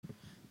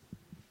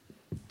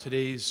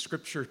Today's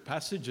scripture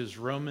passage is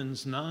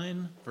Romans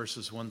 9,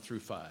 verses 1 through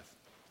 5.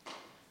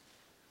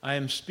 I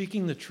am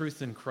speaking the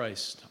truth in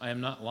Christ. I am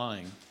not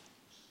lying.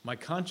 My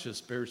conscience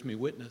bears me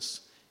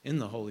witness in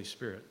the Holy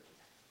Spirit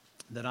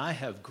that I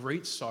have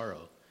great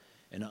sorrow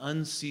and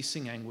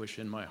unceasing anguish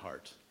in my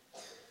heart.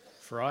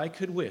 For I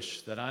could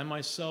wish that I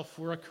myself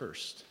were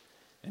accursed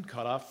and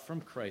cut off from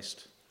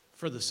Christ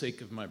for the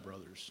sake of my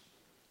brothers,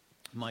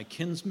 my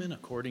kinsmen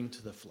according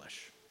to the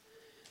flesh.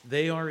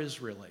 They are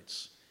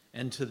Israelites,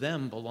 and to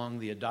them belong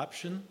the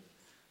adoption,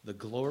 the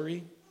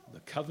glory, the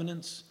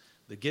covenants,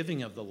 the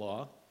giving of the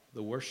law,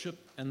 the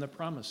worship, and the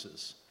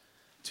promises.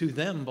 To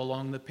them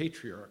belong the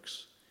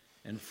patriarchs,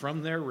 and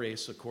from their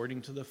race,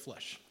 according to the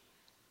flesh,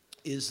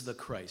 is the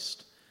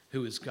Christ,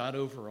 who is God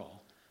over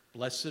all,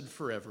 blessed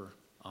forever.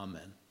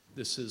 Amen.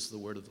 This is the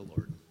word of the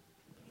Lord.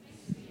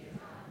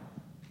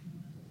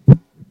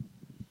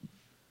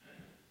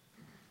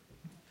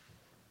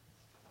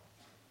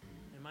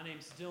 My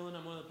name's Dylan.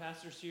 I'm one of the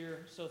pastors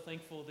here. So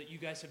thankful that you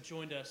guys have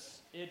joined us.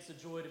 It's a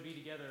joy to be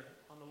together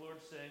on the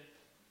Lord's Day.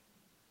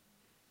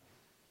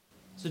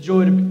 It's a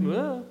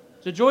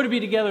joy to be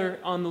together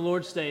on the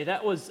Lord's Day.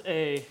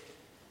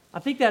 I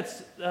think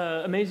that's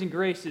Amazing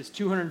Grace is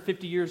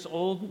 250 years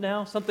old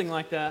now, something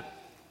like that.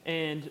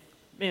 And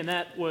man,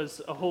 that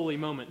was a holy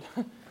moment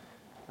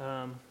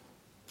to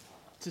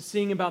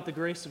sing about the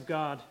grace of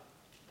God.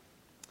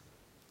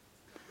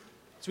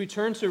 As we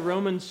turn to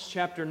Romans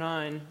chapter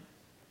 9,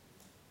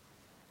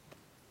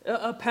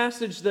 a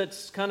passage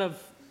that's kind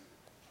of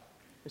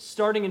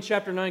starting in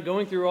chapter 9,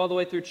 going through all the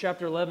way through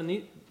chapter 11.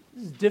 This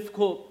is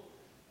difficult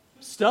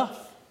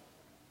stuff.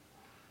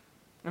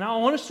 And I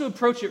want us to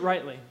approach it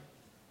rightly.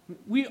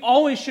 We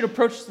always should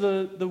approach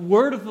the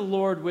word of the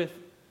Lord with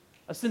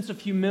a sense of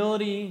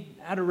humility,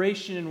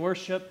 adoration, and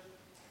worship.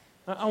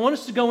 I want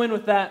us to go in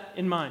with that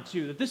in mind,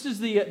 too. That this is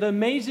the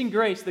amazing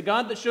grace, the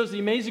God that shows the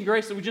amazing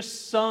grace that we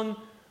just sung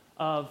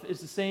of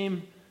is the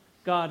same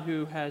God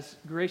who has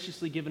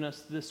graciously given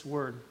us this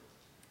word.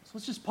 So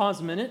let's just pause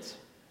a minute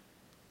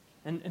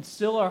and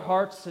still our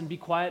hearts and be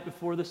quiet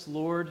before this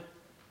Lord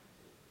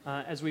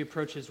as we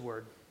approach His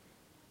word.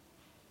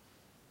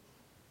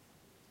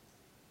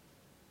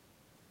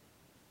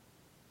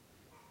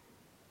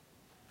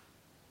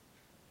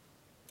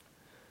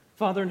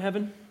 Father in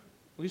heaven,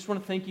 we just want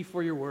to thank You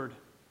for Your word,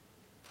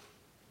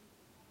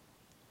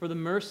 for the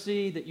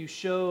mercy that You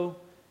show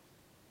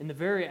in the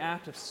very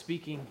act of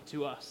speaking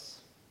to us.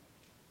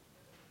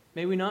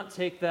 May we not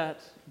take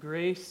that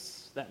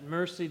grace, that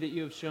mercy that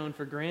You have shown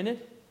for granted,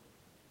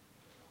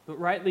 but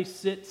rightly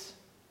sit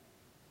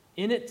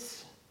in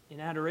it in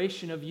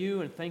adoration of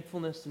You and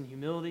thankfulness and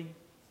humility.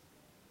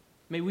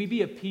 May we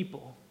be a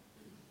people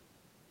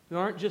who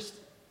aren't just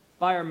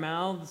by our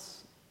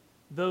mouths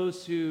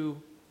those who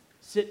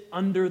sit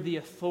under the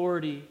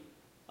authority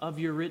of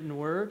Your written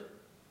word,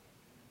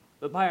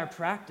 but by our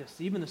practice.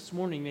 Even this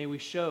morning, may we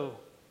show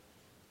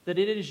that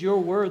it is Your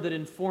word that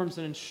informs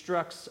and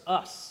instructs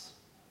us,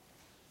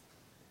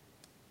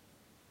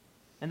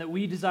 and that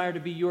we desire to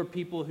be Your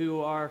people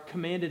who are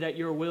commanded at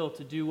Your will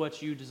to do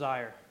what You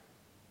desire.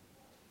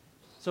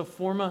 So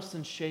form us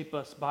and shape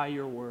us by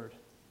Your word.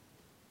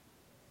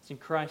 It's in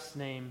Christ's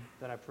name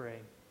that I pray.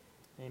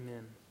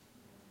 Amen.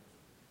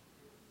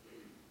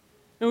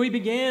 And we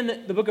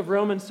began the book of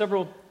Romans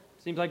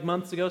seems like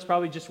months ago, it's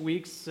probably just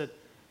weeks.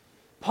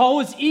 Paul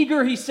was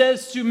eager, he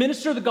says, to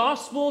minister the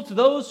gospel to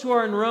those who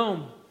are in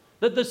Rome.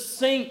 That the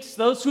saints,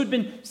 those who had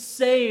been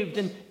saved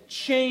and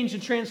changed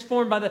and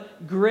transformed by the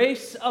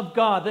grace of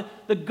God.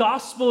 The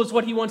gospel is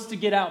what he wants to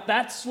get out.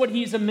 That's what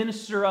he's a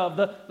minister of,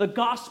 the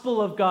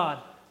gospel of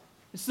God.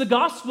 It's the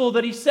gospel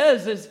that he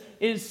says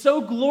is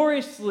so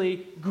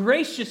gloriously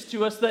gracious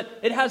to us that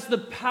it has the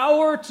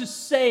power to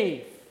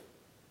save.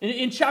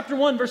 In chapter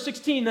 1, verse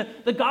 16,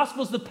 the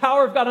gospel is the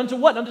power of God unto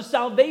what? Unto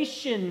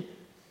salvation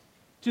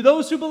to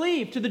those who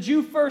believe, to the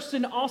Jew first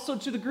and also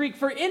to the Greek.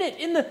 For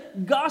in the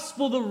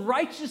gospel, the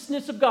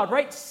righteousness of God,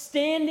 right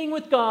standing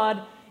with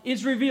God,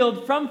 is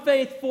revealed from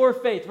faith for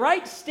faith.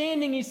 Right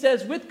standing, he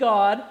says, with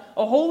God,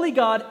 a holy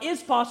God,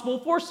 is possible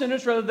for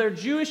sinners, whether they're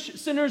Jewish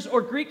sinners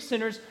or Greek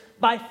sinners,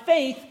 by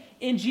faith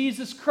in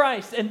Jesus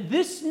Christ. And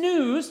this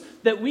news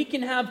that we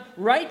can have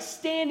right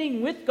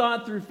standing with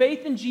God through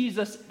faith in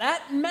Jesus,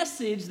 that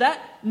message,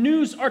 that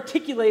news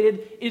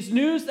articulated, is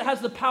news that has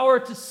the power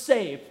to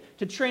save,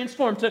 to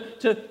transform,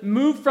 to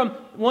move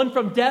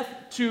from death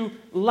to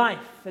life.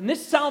 And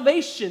this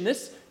salvation,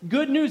 this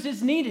good news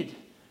is needed.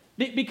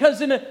 Because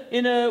in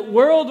a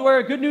world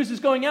where good news is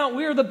going out,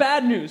 we are the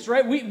bad news,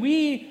 right?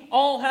 We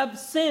all have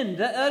sinned.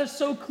 That is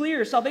so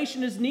clear.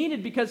 Salvation is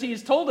needed because He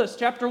has told us,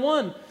 chapter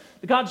 1,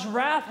 God's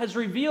wrath has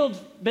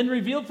been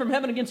revealed from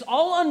heaven against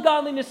all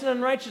ungodliness and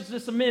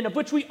unrighteousness of men, of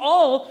which we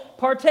all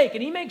partake.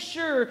 And He makes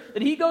sure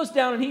that He goes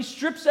down and He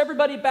strips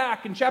everybody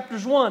back in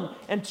chapters 1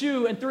 and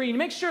 2 and 3. And He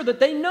makes sure that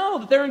they know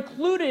that they're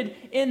included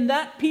in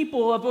that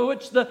people of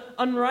which the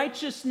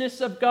unrighteousness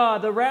of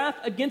God, the wrath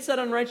against that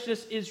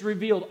unrighteousness is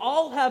revealed.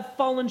 All have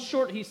fallen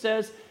short, He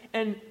says,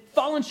 and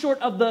fallen short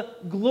of the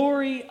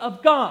glory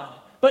of God.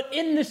 But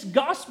in this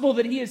gospel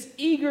that he is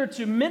eager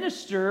to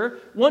minister,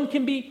 one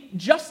can be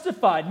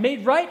justified,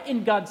 made right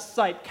in God's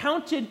sight,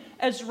 counted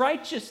as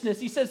righteousness.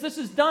 He says this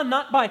is done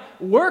not by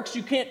works.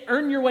 You can't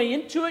earn your way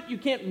into it. You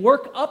can't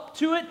work up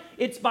to it.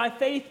 It's by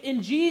faith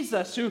in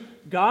Jesus, who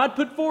God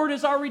put forward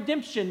as our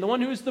redemption, the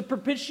one who is the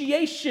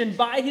propitiation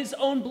by his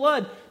own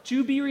blood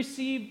to be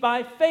received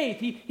by faith.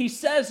 He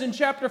says in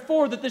chapter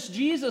 4 that this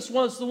Jesus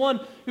was the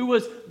one who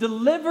was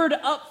delivered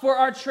up for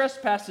our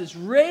trespasses,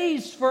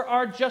 raised for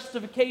our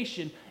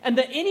justification, and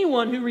that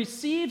anyone who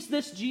receives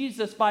this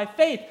Jesus by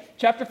faith,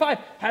 chapter 5,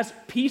 has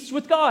peace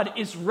with God,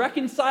 is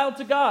reconciled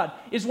to God,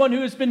 is one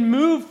who has been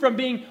moved from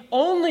being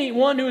only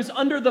one who is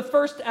under the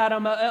first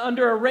Adam,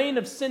 under a reign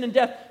of sin and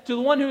death, to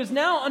the one who is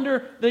now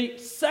under the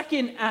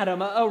second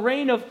Adam, a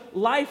reign of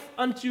life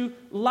unto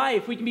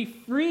life. We can be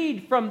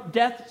freed from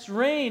death's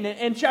reign.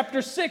 And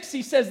chapter 6,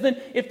 he says, then,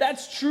 if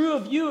that's true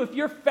of you, if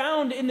you're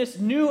found in this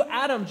new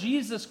Adam,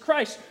 Jesus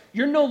Christ,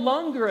 you're no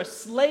longer a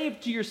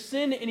slave to your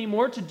sin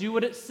anymore to do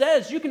what it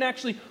says. You can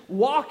actually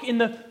walk in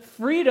the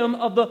freedom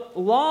of the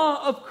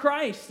law of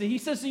Christ. He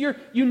says that you're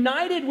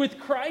united with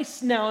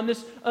Christ now in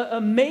this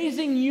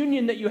amazing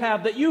union that you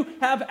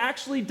have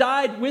actually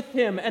died with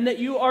him, and that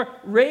you are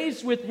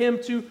raised with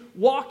him to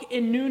walk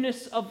in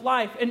newness of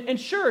life. And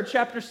sure,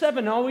 chapter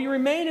 7, while we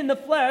remain in the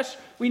flesh,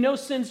 we know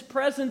sin's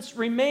presence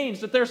remains,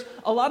 that there's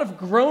a lot of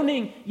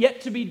groaning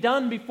yet to be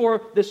done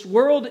before this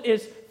world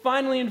is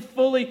finally and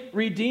fully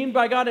redeemed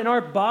by God and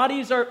our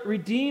bodies are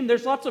redeemed.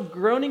 There's lots of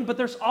groaning, but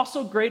there's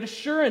also great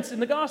assurance in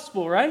the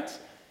gospel, right?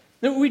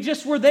 We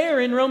just were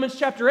there in Romans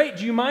chapter 8.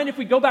 Do you mind if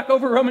we go back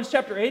over Romans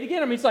chapter 8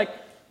 again? I mean, it's like,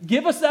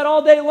 give us that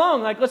all day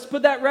long. Like, let's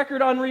put that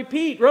record on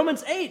repeat.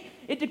 Romans 8,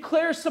 it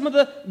declares some of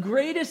the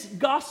greatest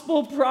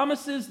gospel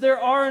promises there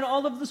are in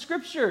all of the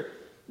Scripture.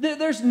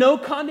 There's no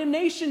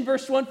condemnation,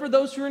 verse 1, for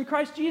those who are in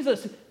Christ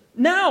Jesus.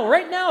 Now,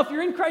 right now, if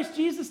you're in Christ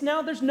Jesus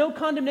now, there's no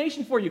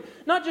condemnation for you.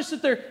 Not just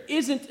that there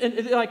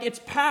isn't, like it's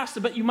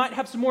past, but you might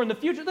have some more in the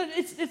future.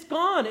 It's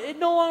gone. It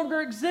no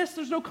longer exists.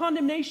 There's no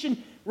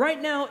condemnation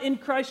right now in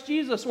Christ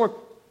Jesus. Or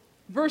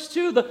verse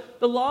 2,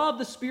 the law of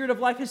the Spirit of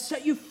life has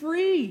set you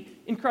free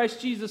in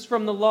Christ Jesus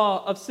from the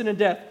law of sin and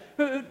death.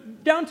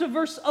 Down to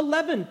verse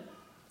 11,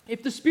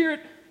 if the Spirit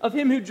of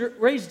him who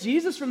raised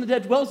Jesus from the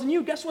dead dwells in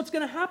you, guess what's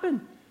going to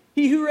happen?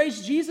 He who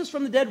raised Jesus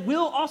from the dead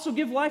will also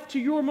give life to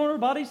your mortal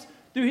bodies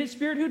through his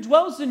Spirit who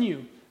dwells in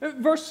you.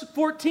 Verse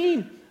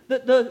 14,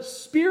 that the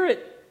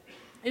Spirit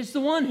is the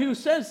one who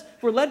says,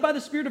 we're led by the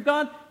Spirit of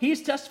God.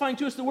 He's testifying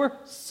to us that we're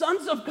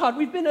sons of God.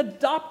 We've been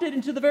adopted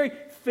into the very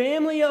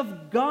family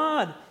of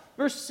God.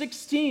 Verse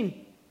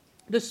 16,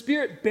 the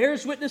Spirit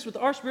bears witness with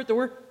our spirit that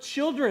we're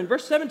children.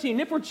 Verse 17,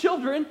 if we're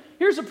children,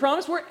 here's a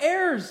promise, we're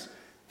heirs,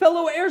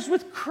 fellow heirs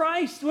with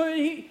Christ.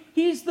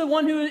 He's the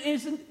one who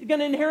is going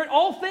to inherit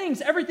all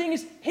things. Everything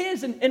is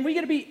his, and we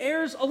get to be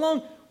heirs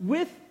along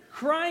with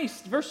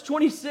Christ. Verse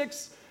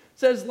 26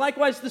 says,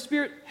 likewise, the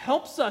Spirit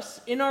helps us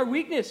in our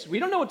weakness. We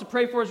don't know what to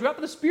pray for as well,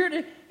 but the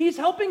Spirit, he's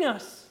helping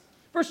us.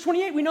 Verse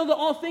 28, we know that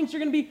all things are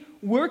going to be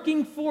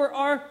working for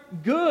our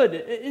good.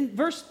 In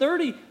verse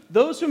 30,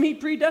 those whom he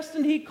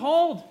predestined, he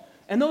called.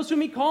 And those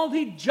whom he called,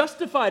 he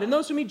justified. And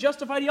those whom he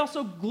justified, he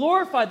also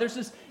glorified. There's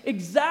this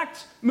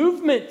exact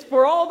movement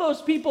for all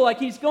those people. Like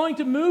he's going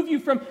to move you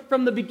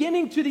from the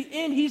beginning to the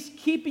end. He's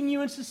keeping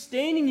you and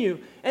sustaining you.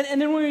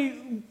 And then when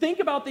we think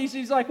about these,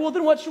 he's like, well,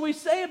 then what should we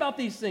say about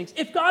these things?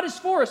 If God is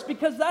for us,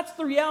 because that's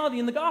the reality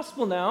in the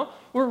gospel now,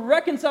 we're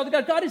reconciled to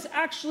God. God is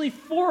actually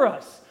for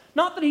us.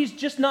 Not that he's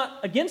just not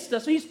against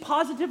us. He's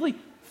positively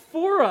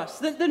for us.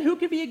 Then who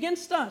can be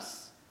against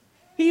us?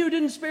 He who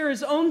didn't spare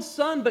his own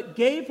son, but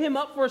gave him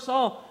up for us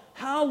all,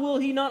 how will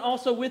he not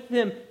also with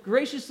him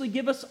graciously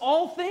give us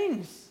all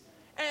things?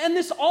 And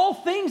this all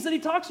things that he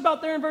talks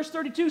about there in verse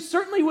 32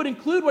 certainly would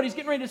include what he's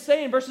getting ready to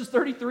say in verses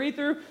 33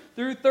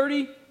 through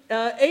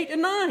 38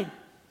 and 9.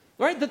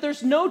 Right? That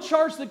there's no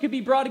charge that could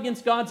be brought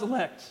against God's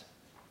elect.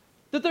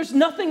 That there's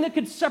nothing that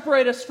could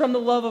separate us from the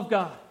love of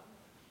God.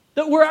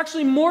 That we're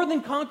actually more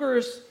than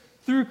conquerors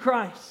through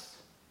Christ.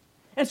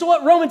 And so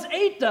what Romans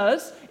 8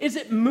 does is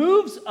it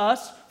moves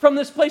us from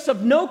this place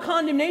of no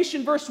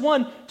condemnation, verse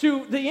 1,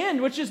 to the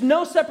end, which is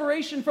no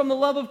separation from the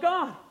love of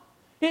God.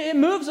 It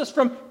moves us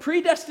from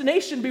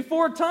predestination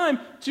before time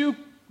to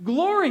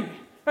glory,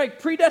 right?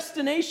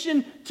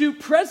 Predestination to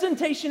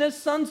presentation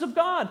as sons of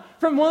God,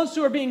 from those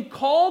who are being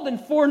called and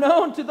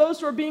foreknown to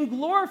those who are being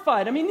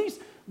glorified. I mean, these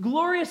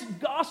glorious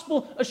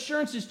gospel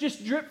assurances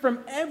just drip from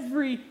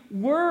every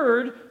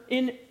word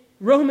in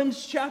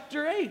Romans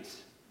chapter 8.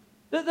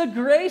 The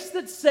grace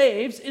that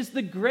saves is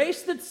the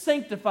grace that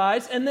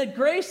sanctifies, and the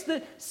grace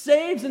that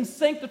saves and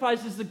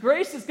sanctifies is the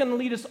grace that's going to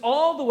lead us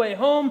all the way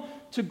home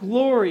to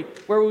glory,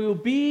 where we will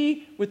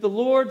be with the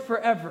Lord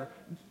forever.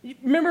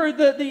 Remember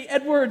the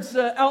Edwards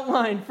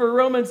outline for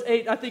Romans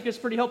 8, I think is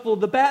pretty helpful.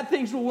 The bad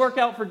things will work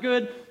out for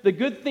good, the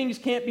good things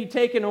can't be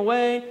taken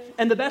away,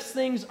 and the best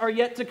things are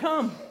yet to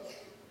come.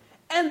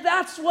 And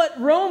that's what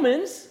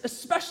Romans,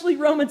 especially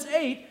Romans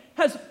 8,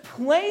 has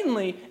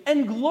plainly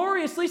and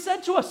gloriously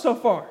said to us so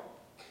far.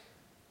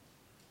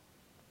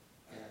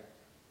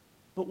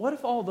 But what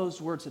if all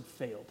those words had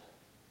failed?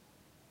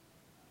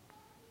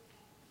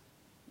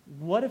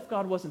 What if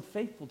God wasn't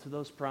faithful to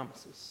those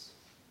promises?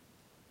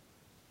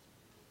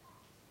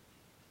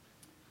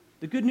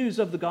 The good news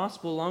of the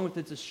gospel, along with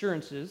its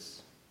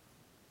assurances,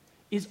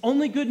 is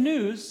only good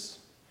news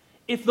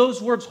if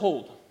those words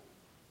hold.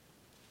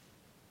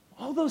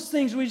 All those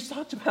things we just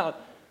talked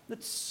about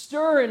that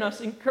stir in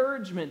us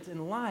encouragement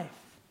in life.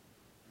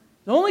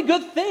 The only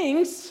good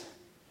things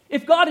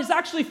if God is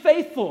actually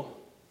faithful.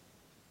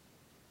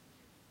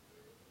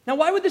 Now,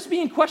 why would this be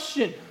in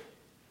question?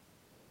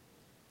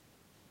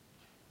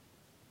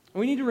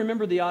 We need to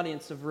remember the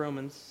audience of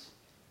Romans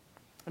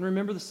and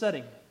remember the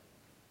setting.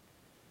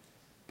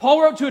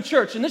 Paul wrote to a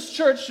church, and this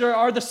church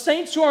are the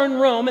saints who are in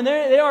Rome, and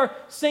they are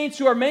saints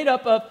who are made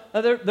up of,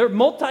 they're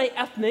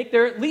multi-ethnic,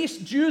 they're at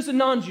least Jews and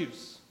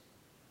non-Jews,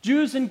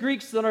 Jews and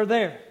Greeks that are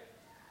there.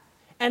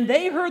 And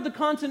they heard the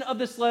content of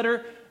this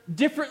letter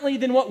differently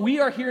than what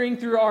we are hearing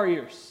through our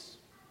ears.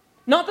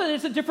 Not that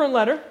it's a different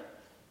letter,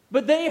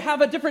 but they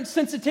have a different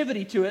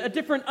sensitivity to it, a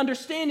different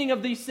understanding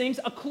of these things,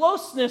 a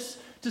closeness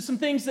to some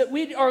things that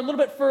we are a little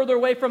bit further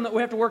away from that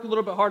we have to work a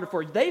little bit harder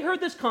for. They heard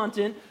this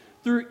content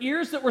through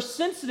ears that were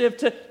sensitive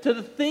to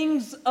the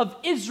things of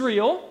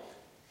Israel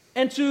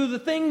and to the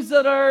things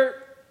that are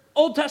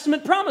Old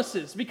Testament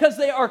promises, because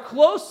they are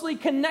closely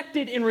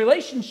connected in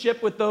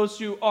relationship with those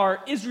who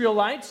are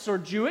Israelites or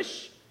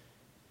Jewish,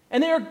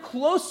 and they are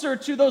closer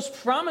to those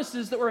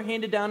promises that were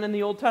handed down in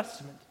the Old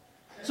Testament.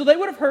 So they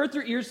would have heard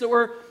through ears that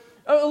were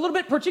a little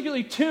bit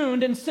particularly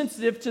tuned and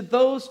sensitive to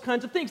those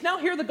kinds of things. Now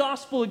hear the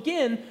gospel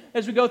again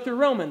as we go through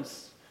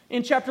Romans.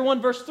 In chapter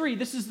 1, verse 3,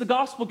 this is the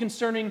gospel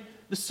concerning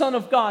the Son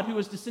of God who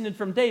was descended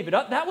from David.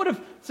 That would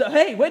have said,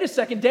 hey, wait a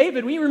second,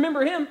 David, we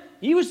remember him.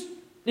 He was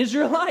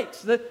Israelite,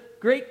 the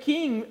great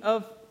king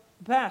of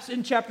the past.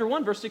 In chapter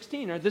 1, verse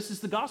 16, this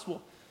is the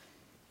gospel.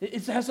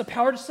 It has the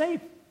power to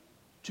save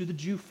to the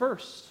Jew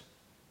first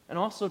and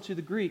also to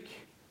the Greek.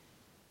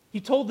 He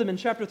told them in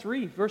chapter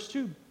 3, verse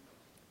 2,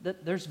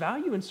 that there's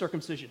value in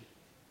circumcision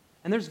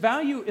and there's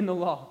value in the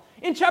law.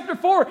 In chapter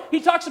 4, he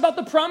talks about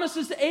the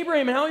promises to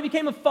Abraham and how he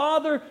became a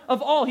father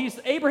of all. He's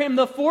Abraham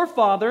the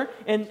forefather,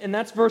 and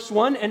that's verse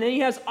 1, and then he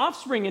has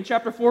offspring in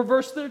chapter 4,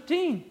 verse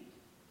 13.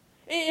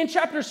 In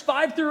chapters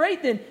 5 through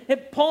 8, then,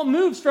 Paul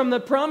moves from the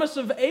promise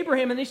of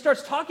Abraham, and he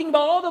starts talking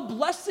about all the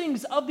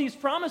blessings of these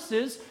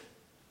promises,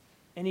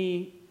 and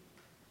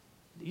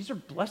these are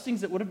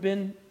blessings that would have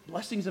been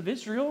blessings of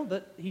Israel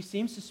that he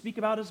seems to speak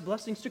about as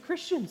blessings to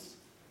Christians.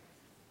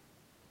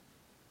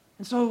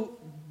 And so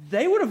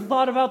they would have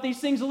thought about these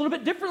things a little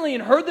bit differently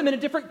and heard them in a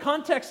different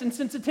context and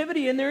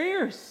sensitivity in their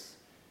ears.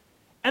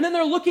 And then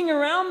they're looking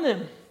around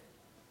them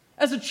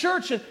as a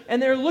church,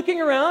 and they're looking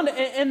around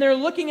and they're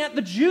looking at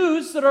the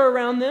Jews that are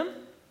around them.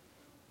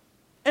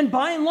 And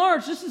by and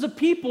large, this is a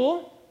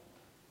people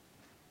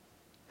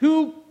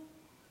who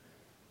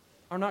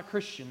are not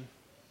Christian,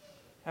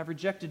 have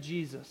rejected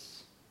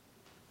Jesus.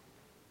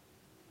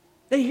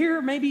 They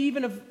hear maybe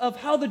even of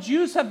how the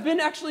Jews have been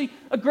actually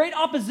a great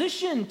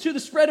opposition to the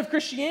spread of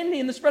Christianity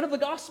and the spread of the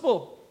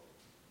gospel.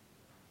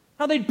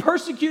 How they'd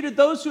persecuted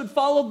those who had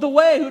followed the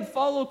way, who had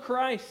followed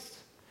Christ.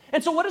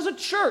 And so what is a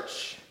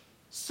church?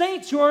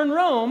 Saints who are in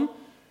Rome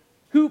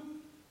who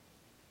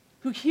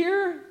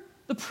hear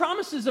the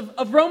promises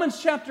of Romans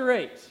chapter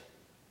 8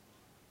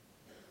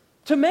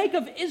 to make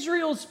of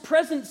Israel's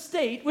present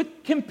state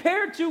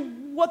compared to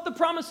what the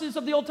promises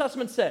of the Old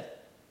Testament said.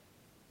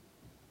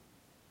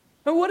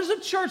 But what is a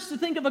church to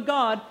think of a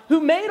God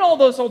who made all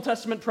those Old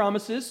Testament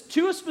promises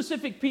to a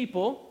specific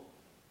people,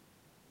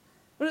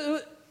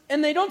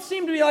 and they don't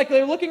seem to be like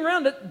they're looking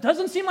around, it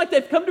doesn't seem like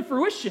they've come to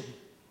fruition.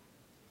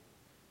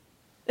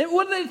 And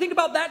what do they think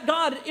about that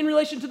God in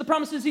relation to the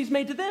promises he's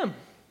made to them?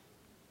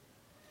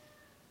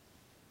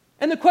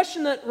 And the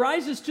question that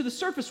rises to the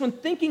surface when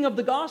thinking of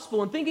the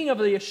gospel and thinking of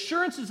the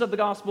assurances of the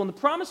gospel and the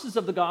promises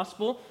of the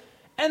gospel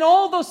and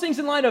all those things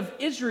in light of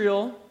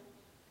Israel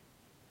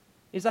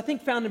is, I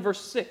think, found in verse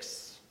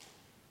 6.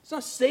 It's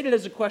not stated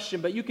as a question,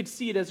 but you could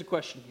see it as a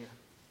question here.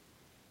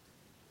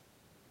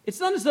 It's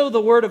not as though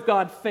the Word of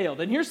God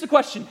failed. And here's the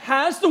question: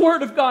 has the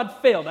Word of God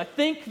failed? I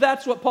think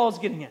that's what Paul's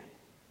getting at.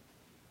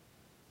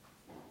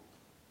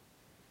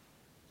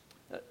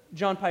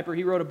 John Piper,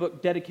 he wrote a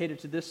book dedicated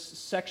to this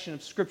section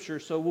of Scripture,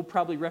 so we'll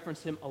probably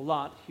reference him a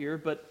lot here,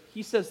 but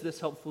he says this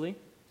helpfully,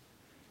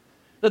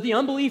 that the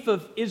unbelief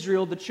of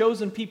Israel, the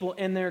chosen people,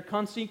 and their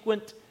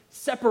consequent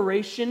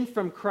separation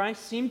from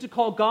Christ seemed to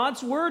call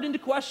God's word into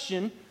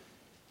question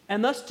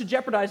and thus to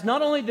jeopardize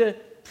not only the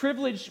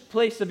privileged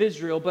place of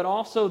Israel, but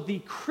also the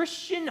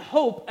Christian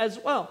hope as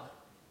well.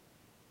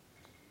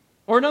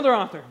 Or another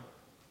author,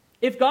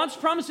 if God's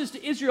promises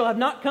to Israel have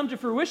not come to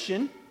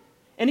fruition,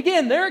 and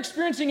again, they're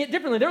experiencing it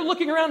differently. They're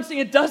looking around and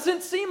saying, it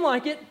doesn't seem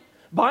like it.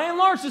 By and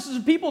large, this is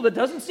a people that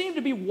doesn't seem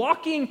to be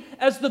walking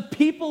as the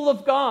people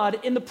of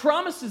God in the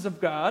promises of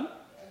God.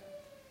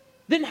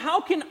 Then how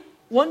can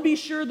one be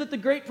sure that the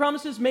great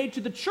promises made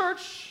to the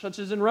church, such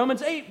as in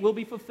Romans 8, will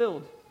be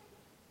fulfilled?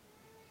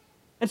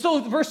 And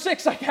so verse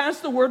 6, like, has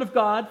the word of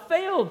God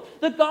failed?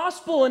 The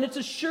gospel and its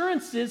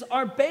assurances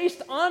are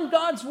based on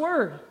God's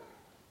word.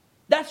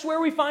 That's where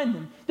we find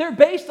them. They're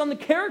based on the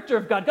character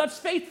of God, God's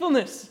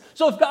faithfulness.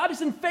 So if God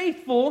isn't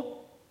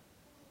faithful,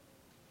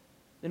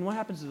 then what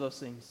happens to those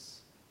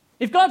things?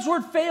 If God's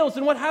word fails,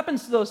 then what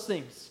happens to those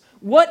things?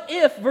 What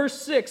if, verse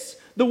 6,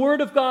 the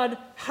word of God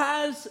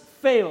has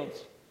failed?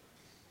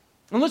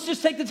 And let's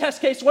just take the test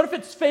case. What if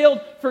it's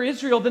failed for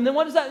Israel? Then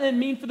what does that then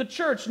mean for the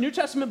church, New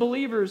Testament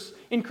believers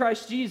in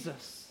Christ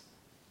Jesus?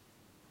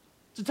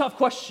 It's a tough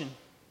question.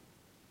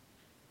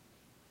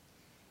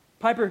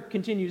 Piper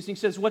continues. He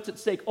says, what's at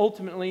stake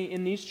ultimately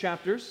in these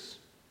chapters?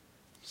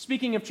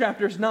 Speaking of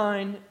chapters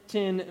 9,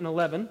 10, and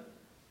 11,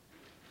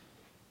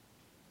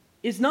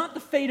 is not the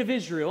fate of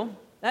Israel.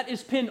 That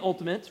is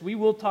penultimate. We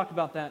will talk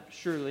about that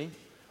surely.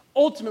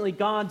 Ultimately,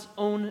 God's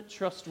own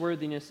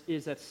trustworthiness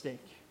is at stake.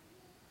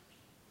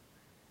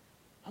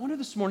 I wonder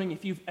this morning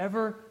if you've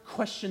ever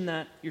questioned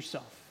that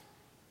yourself.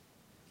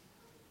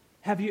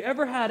 Have you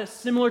ever had a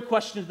similar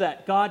question to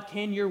that? God,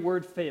 can your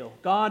word fail?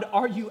 God,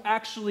 are you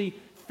actually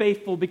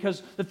faithful?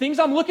 Because the things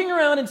I'm looking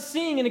around and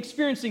seeing and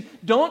experiencing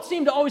don't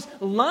seem to always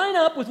line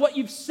up with what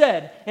you've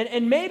said.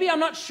 And maybe I'm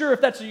not sure if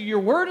that's your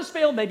word has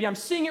failed. Maybe I'm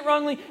seeing it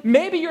wrongly.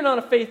 Maybe you're not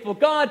a faithful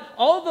God.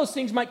 All of those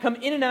things might come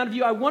in and out of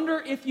you. I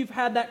wonder if you've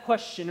had that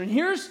question. And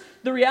here's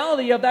the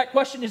reality of that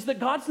question is that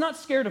God's not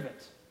scared of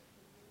it.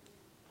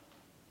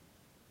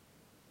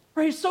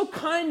 Right? He's so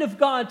kind of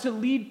God to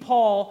lead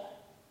Paul.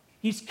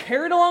 He's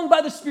carried along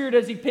by the Spirit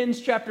as he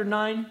pens chapters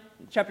 9,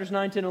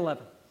 10,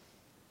 11.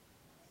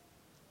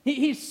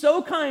 He's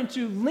so kind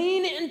to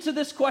lean into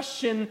this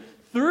question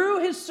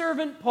through his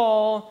servant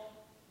Paul,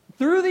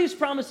 through these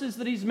promises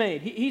that he's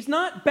made. He's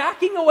not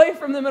backing away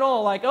from them at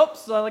all, like,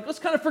 oops, let's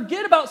kind of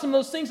forget about some of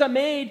those things I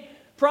made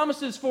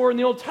promises for in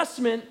the Old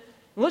Testament.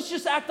 Let's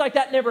just act like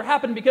that never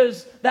happened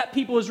because that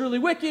people is really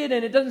wicked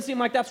and it doesn't seem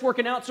like that's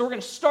working out, so we're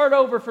going to start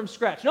over from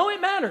scratch. No,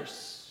 it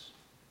matters.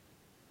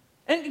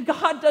 And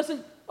God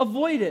doesn't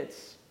avoid it.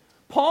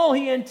 Paul,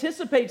 he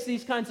anticipates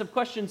these kinds of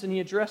questions and he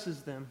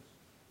addresses them.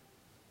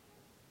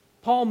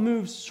 Paul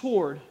moves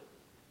toward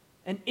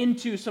and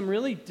into some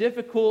really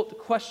difficult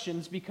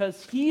questions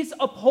because he's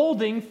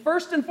upholding,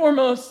 first and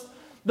foremost,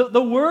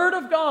 the Word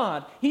of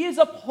God. He is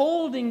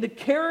upholding the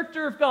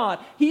character of God.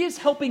 He is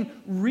helping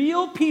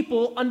real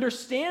people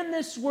understand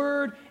this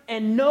Word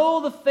and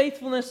know the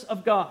faithfulness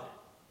of God.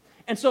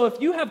 And so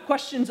if you have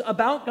questions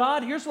about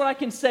God, here's what I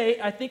can say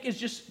I think is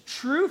just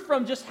true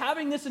from just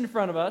having this in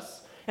front of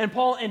us, and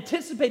Paul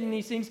anticipating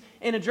these things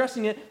and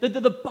addressing it, that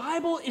the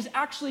Bible is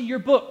actually your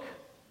book.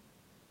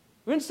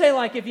 We wouldn't say,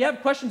 like, if you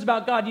have questions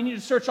about God, you need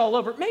to search all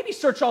over. Maybe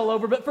search all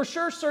over, but for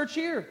sure search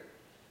here.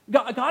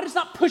 God is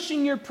not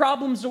pushing your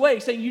problems away,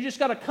 saying you just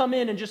got to come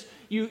in and just,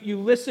 you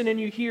listen and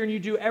you hear and you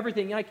do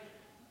everything. Like,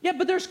 yeah,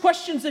 but there's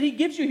questions that he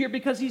gives you here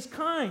because he's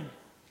kind.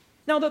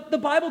 Now, the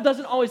Bible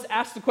doesn't always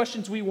ask the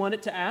questions we want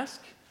it to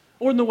ask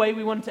or in the way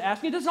we want it to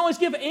ask. It doesn't always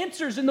give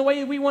answers in the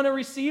way we want to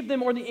receive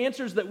them or the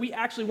answers that we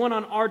actually want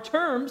on our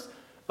terms.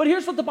 But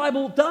here's what the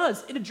Bible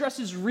does. It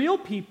addresses real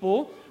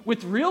people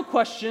with real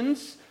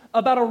questions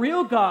about a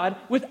real God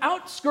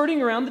without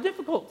skirting around the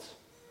difficult.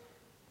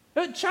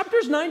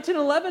 Chapters 9, 10,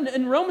 11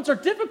 in Romans are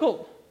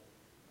difficult.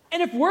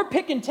 And if we're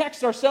picking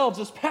texts ourselves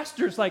as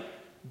pastors, like,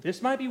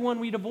 this might be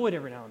one we'd avoid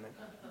every now and then.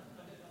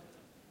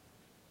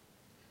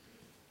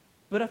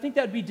 But I think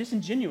that would be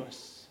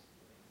disingenuous.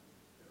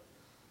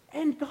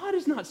 And God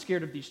is not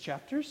scared of these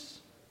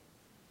chapters.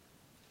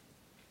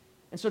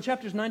 And so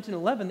chapters 9, 10,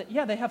 11,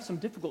 yeah, they have some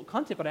difficult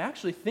content, but I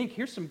actually think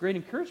here's some great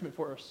encouragement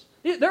for us.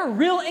 There are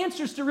real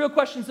answers to real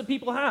questions that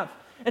people have.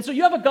 And so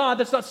you have a God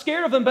that's not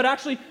scared of them, but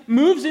actually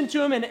moves into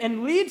them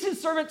and leads his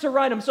servant to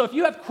write them. So if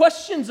you have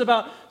questions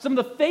about some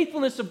of the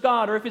faithfulness of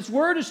God, or if his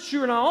word is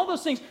true and all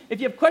those things, if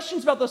you have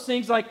questions about those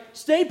things, like,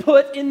 stay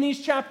put in these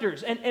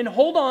chapters and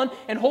hold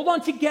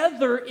on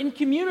together in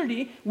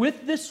community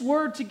with this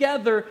word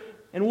together,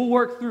 and we'll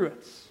work through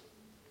it.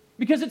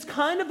 Because it's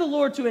kind of the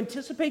Lord to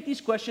anticipate these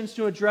questions,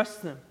 to address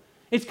them.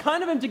 It's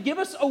kind of him to give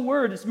us a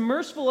word. It's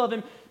merciful of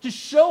him to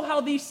show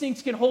how these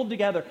things can hold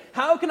together.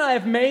 How can I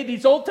have made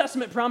these Old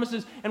Testament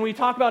promises, and we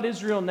talk about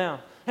Israel now?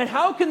 And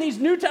how can these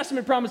New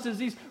Testament promises,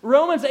 these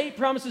Romans 8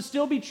 promises,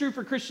 still be true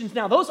for Christians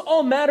now? Those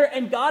all matter,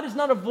 and God is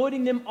not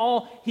avoiding them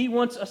all. He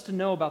wants us to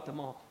know about them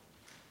all.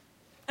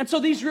 And so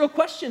these real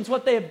questions,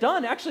 what they have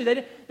done, actually,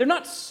 they're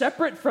not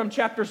separate from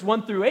chapters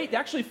 1 through 8. They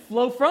actually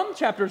flow from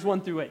chapters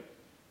 1 through 8.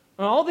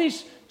 And all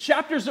these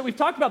chapters that we've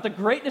talked about, the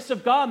greatness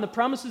of God and the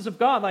promises of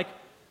God, like,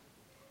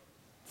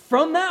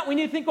 from that, we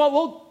need to think,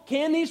 well,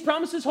 can these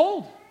promises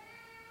hold?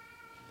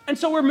 And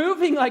so we're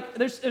moving, like,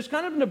 there's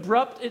kind of an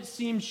abrupt, it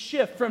seems,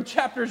 shift from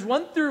chapters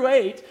 1 through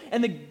 8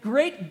 and the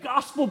great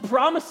gospel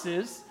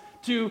promises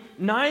to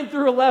 9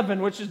 through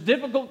 11, which is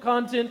difficult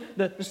content,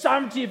 the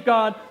sovereignty of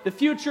God, the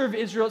future of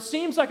Israel. It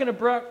seems like an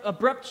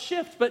abrupt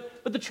shift,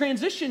 but the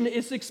transition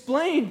is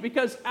explained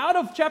because out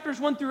of chapters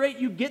 1 through 8,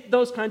 you get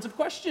those kinds of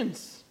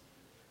questions.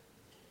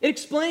 It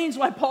explains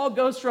why Paul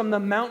goes from the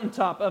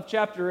mountaintop of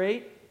chapter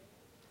 8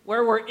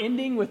 where we're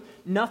ending with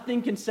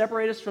nothing can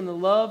separate us from the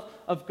love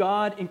of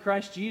God in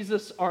Christ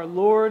Jesus our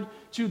Lord,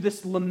 to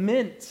this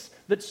lament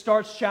that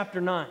starts chapter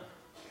 9.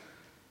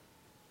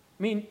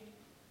 I mean,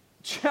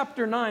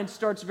 chapter 9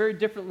 starts very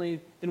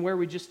differently than where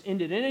we just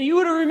ended. And you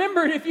would have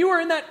remembered, if you were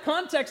in that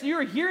context and you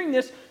were hearing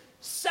this,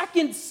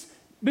 seconds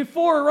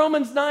before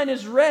Romans 9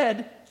 is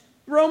read,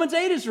 Romans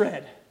 8 is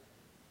read.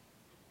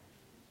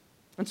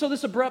 And so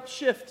this abrupt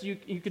shift,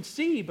 you can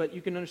see, but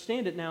you can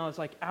understand it now, is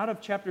like out of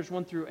chapters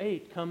 1 through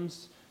 8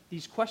 comes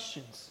these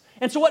questions.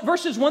 And so what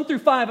verses 1 through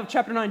 5 of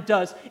chapter 9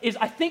 does is,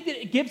 I think that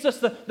it gives us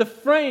the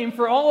frame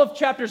for all of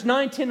chapters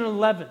 9, 10, and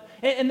 11.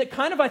 And that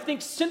kind of, I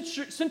think,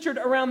 centered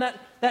around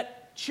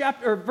that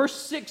chapter, or verse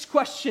 6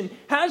 question,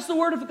 has the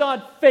word of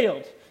God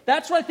failed?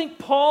 That's what I think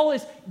Paul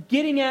is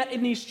getting at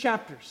in these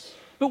chapters.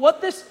 But what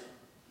this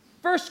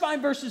first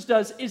 5 verses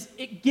does is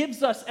it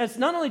gives us, as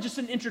not only just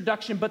an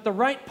introduction, but the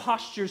right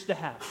postures to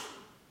have.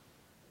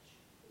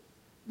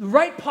 The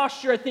right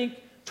posture, I think,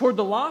 toward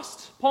the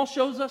lost, Paul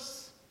shows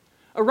us.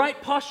 A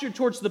right posture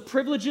towards the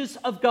privileges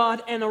of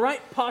God, and a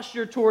right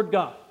posture toward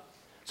God.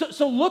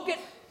 So look at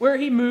where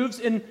he moves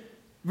in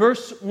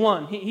verse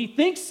 1. He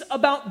thinks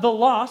about the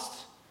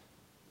lost,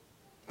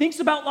 thinks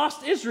about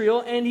lost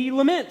Israel, and he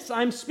laments.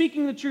 I'm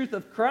speaking the truth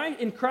of Christ,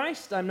 in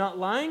Christ. I'm not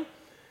lying.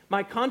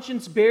 My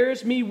conscience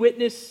bears me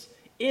witness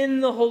in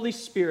the Holy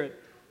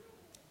Spirit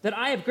that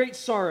I have great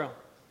sorrow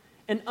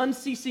and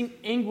unceasing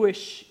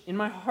anguish in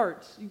my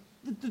heart.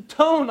 The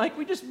tone, like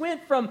we just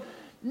went from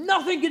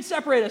nothing can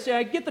separate us. Yeah,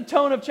 I get the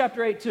tone of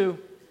chapter 8 too.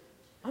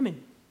 I'm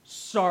in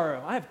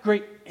sorrow. I have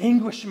great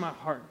anguish in my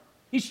heart.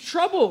 He's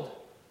troubled.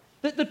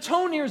 The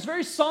tone here is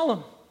very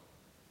solemn.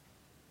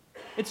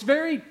 It's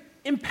very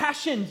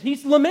impassioned.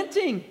 He's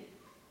lamenting.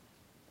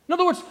 In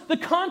other words, the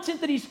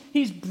content that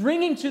he's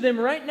bringing to them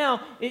right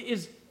now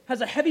has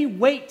a heavy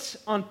weight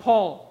on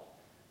Paul,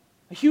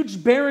 a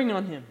huge bearing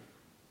on him.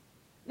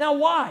 Now,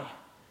 why?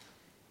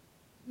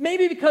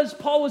 Maybe because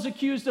Paul was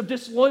accused of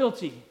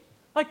disloyalty.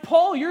 Like,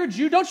 Paul, you're a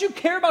Jew. Don't you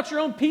care about your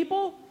own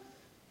people?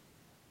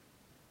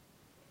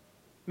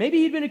 Maybe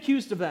he'd been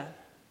accused of that.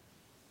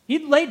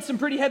 He'd laid some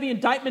pretty heavy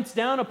indictments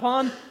down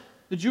upon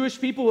the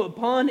Jewish people,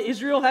 upon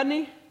Israel, hadn't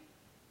he?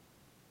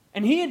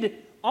 And he had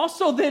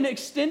also then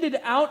extended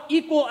out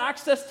equal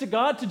access to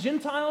God to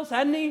Gentiles,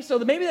 hadn't he? So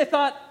that maybe they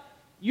thought,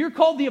 you're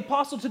called the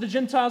apostle to the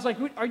Gentiles. Like,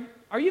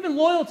 are you even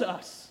loyal to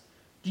us?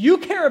 Do you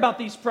care about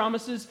these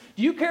promises?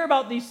 Do you care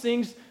about these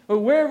things, or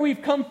where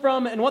we've come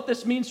from and what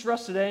this means for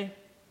us today?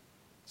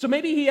 So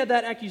maybe he had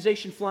that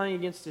accusation flying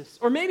against us.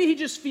 Or maybe he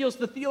just feels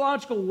the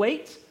theological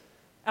weight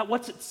at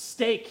what's at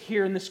stake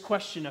here in this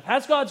question of,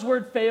 has God's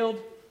word failed?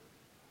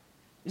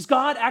 Is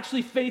God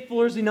actually faithful,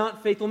 or is he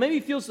not faithful? Maybe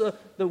he feels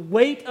the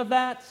weight of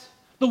that,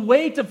 the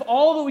weight of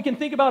all that we can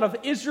think about of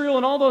Israel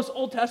and all those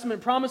Old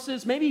Testament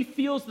promises. Maybe he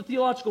feels the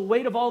theological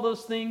weight of all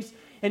those things,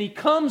 and he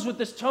comes with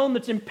this tone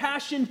that's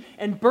impassioned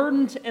and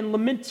burdened and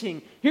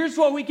lamenting. Here's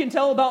what we can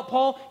tell about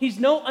Paul. He's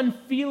no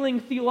unfeeling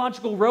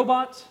theological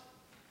robot.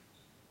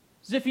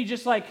 As if he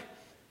just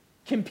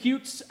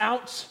computes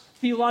out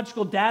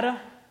theological data.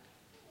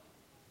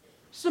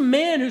 It's a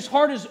man whose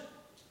heart is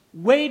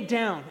weighed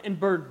down and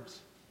burdened.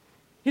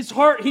 His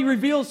heart, he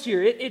reveals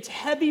here, it's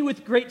heavy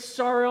with great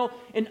sorrow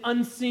and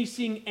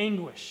unceasing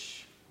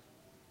anguish.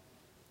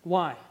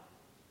 Why? It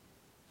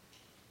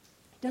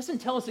doesn't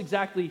tell us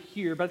exactly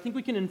here, but I think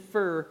we can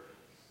infer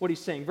what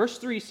he's saying. Verse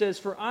 3 says,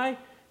 "For I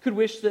could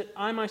wish that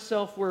I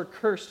myself were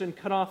accursed and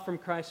cut off from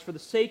Christ for the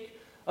sake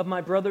of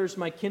my brothers,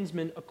 my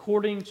kinsmen,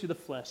 according to the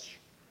flesh."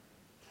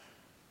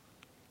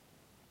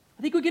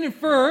 I think we can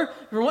infer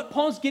from what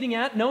Paul's getting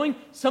at, knowing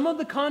some of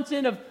the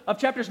content of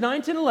chapters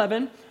 9, 10,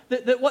 11,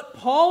 that what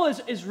Paul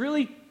is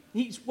really,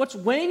 what's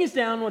weighing us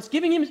down, what's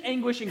giving him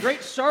anguish and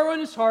great sorrow in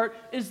his heart,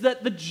 is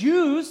that the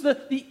Jews,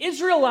 the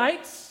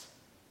Israelites,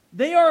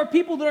 they are a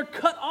people that are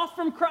cut off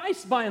from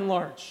Christ by and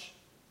large.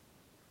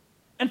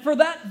 And for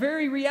that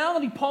very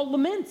reality, Paul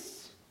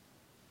laments.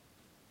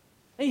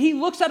 And he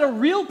looks at a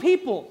real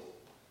people,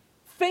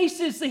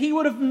 faces that he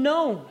would have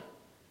known,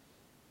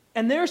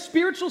 and their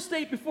spiritual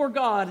state before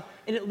God,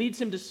 and it leads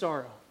him to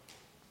sorrow.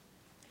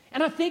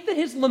 And I think that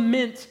his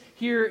lament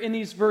here in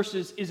these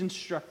verses is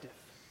instructive.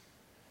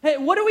 Hey,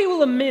 what do we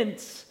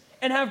lament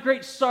and have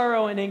great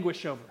sorrow and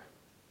anguish over?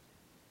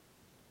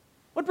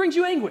 What brings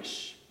you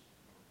anguish?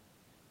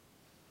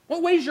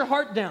 What weighs your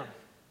heart down?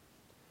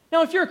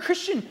 Now, if you're a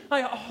Christian,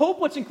 I hope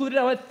what's included,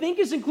 I would think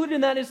is included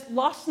in that, is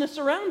lostness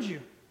around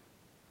you.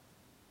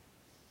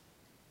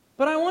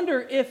 But I wonder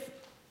if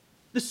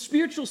the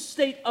spiritual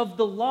state of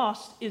the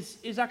lost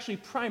is actually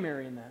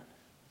primary in that.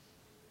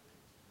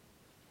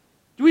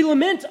 Do we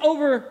lament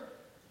over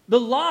the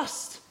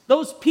lost,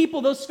 those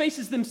people, those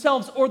faces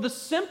themselves, or the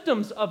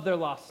symptoms of their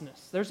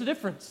lostness? There's a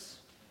difference.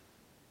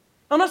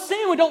 I'm not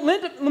saying we don't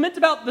lament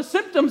about the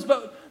symptoms,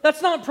 but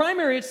that's not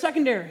primary, it's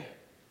secondary.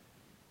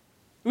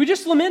 We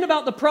just lament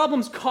about the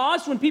problems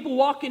caused when people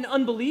walk in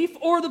unbelief,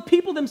 or the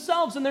people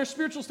themselves in their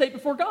spiritual state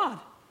before God.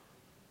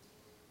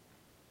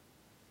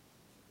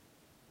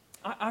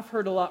 I've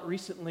heard a lot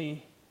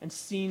recently and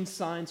seen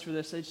signs for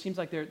this. It seems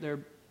like they're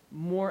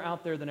more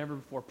out there than ever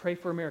before. Pray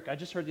for America. I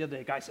just heard the other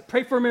day, a guy said,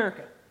 pray for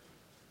America.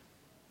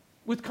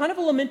 With kind of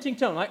a lamenting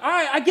tone. Like, all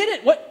right, I get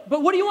it.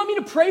 But what do you want me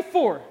to pray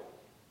for?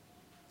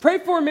 Pray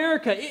for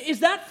America. Is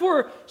that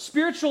for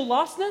spiritual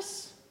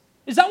lostness?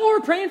 Is that what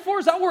we're praying for?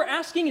 Is that what we're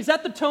asking? Is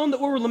that the tone that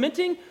we're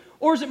lamenting?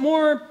 Or is it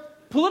more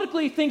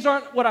politically things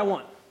aren't what I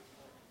want?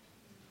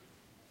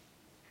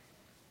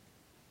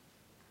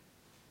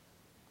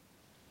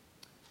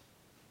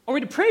 Are we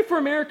to pray for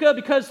America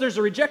because there's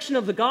a rejection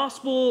of the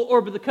gospel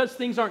or because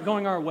things aren't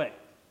going our way?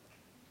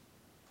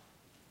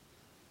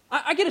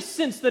 I get a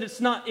sense that it's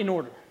not in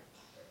order.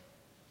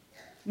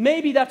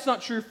 Maybe that's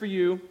not true for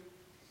you.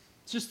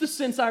 It's just the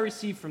sense I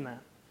receive from that.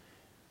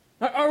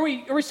 Are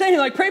we saying,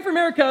 like, pray for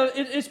America,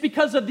 it's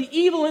because of the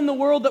evil in the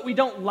world that we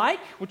don't like,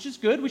 which is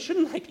good. We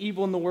shouldn't like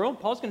evil in the world.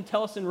 Paul's going to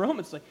tell us in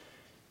Romans, like,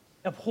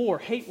 abhor,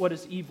 hate what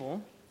is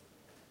evil.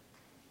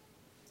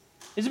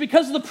 Is it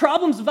because of the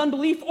problems of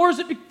unbelief, or is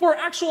it for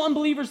actual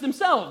unbelievers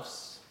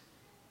themselves?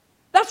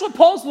 That's what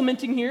Paul's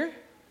lamenting here.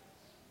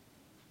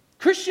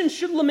 Christians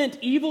should lament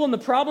evil and the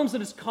problems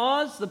that it's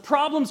caused, the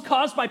problems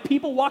caused by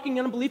people walking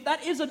in unbelief.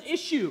 That is an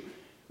issue.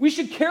 We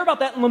should care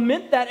about that and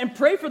lament that and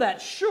pray for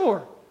that,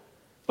 sure.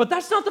 But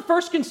that's not the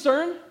first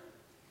concern.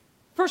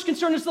 First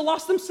concern is the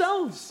lost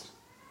themselves.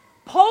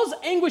 Paul's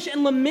anguish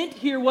and lament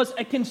here was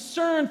a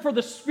concern for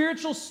the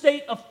spiritual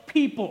state of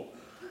people,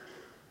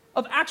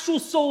 of actual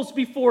souls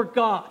before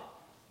God.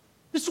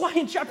 This is why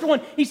in chapter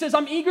 1 he says,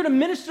 I'm eager to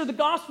minister the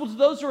gospel to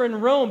those who are in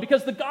Rome,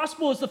 because the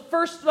gospel is the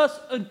first of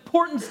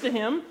importance to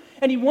him,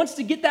 and he wants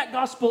to get that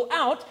gospel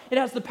out. It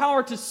has the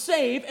power to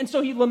save, and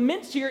so he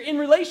laments here in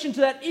relation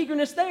to that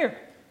eagerness there.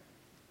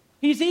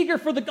 He's eager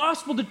for the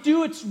gospel to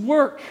do its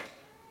work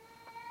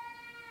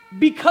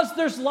because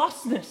there's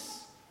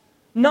lostness,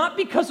 not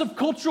because of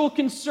cultural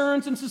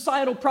concerns and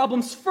societal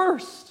problems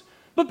first,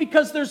 but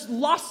because there's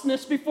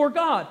lostness before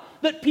God,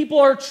 that people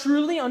are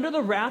truly under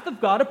the wrath of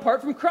God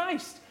apart from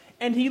Christ.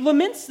 And he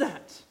laments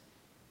that.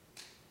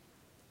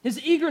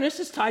 His eagerness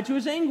is tied to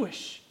his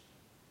anguish.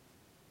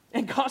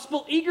 And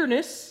gospel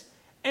eagerness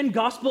and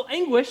gospel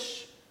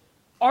anguish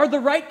are the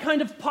right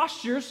kind of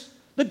postures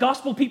the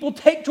gospel people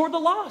take toward the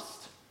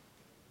lost.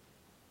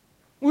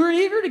 We're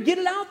eager to get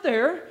it out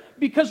there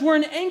because we're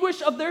in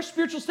anguish of their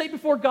spiritual state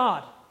before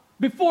God,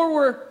 before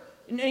we're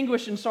in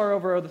anguish and sorrow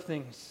over other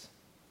things.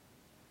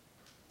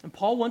 And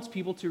Paul wants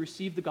people to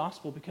receive the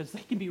gospel because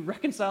they can be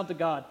reconciled to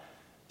God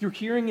through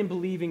hearing and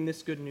believing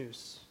this good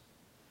news.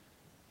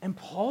 And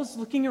Paul's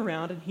looking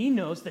around and he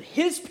knows that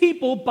his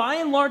people, by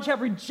and large,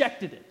 have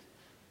rejected it.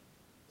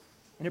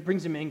 And it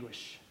brings him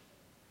anguish.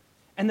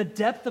 And the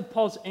depth of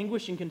Paul's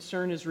anguish and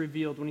concern is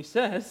revealed when he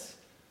says,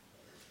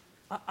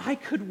 I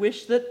could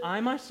wish that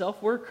I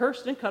myself were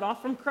cursed and cut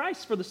off from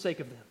Christ for the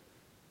sake of them.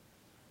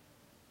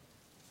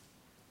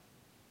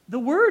 The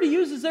word he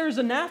uses there is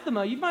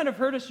anathema. You might have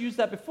heard us use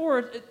that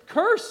before.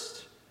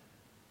 Cursed.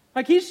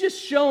 Like he's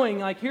just showing,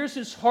 like here's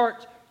his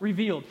heart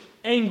revealed.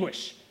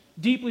 Anguish.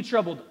 Deeply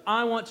troubled.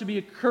 I want to be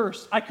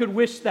accursed. I could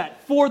wish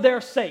that for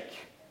their sake.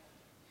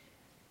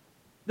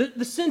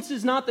 The sense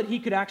is not that he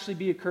could actually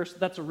be accursed,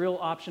 that's a real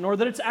option, or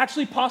that it's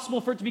actually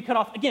possible for it to be cut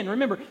off. Again,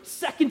 remember,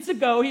 seconds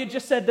ago he had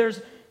just said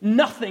there's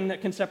nothing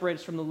that can separate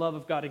us from the love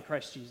of God in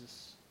Christ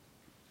Jesus.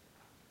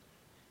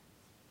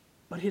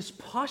 But his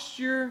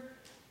posture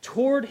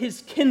toward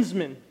his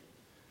kinsmen,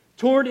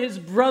 toward his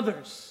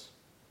brothers,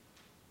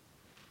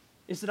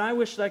 is that I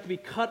wish that I could be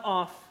cut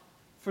off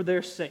for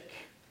their sake.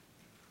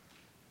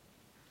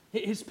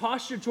 His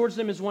posture towards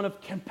them is one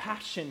of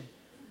compassion,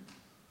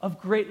 of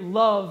great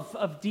love,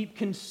 of deep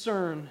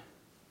concern.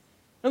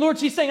 In other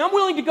words, he's saying, I'm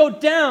willing to go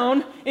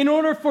down in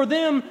order for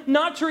them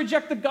not to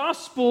reject the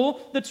gospel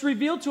that's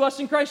revealed to us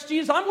in Christ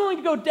Jesus. I'm willing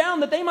to go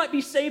down that they might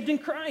be saved in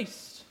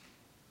Christ.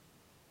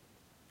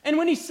 And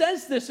when he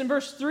says this in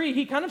verse 3,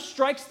 he kind of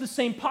strikes the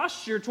same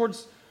posture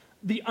towards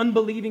the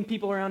unbelieving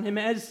people around him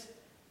as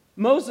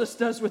Moses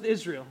does with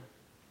Israel.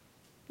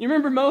 You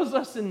remember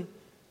Moses in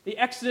the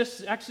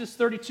Exodus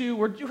 32,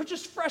 we're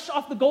just fresh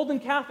off the golden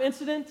calf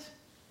incident.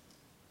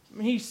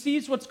 He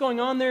sees what's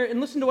going on there,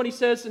 and listen to what he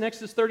says in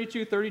Exodus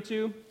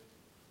 32:32.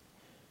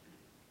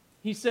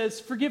 He says,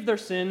 forgive their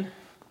sin.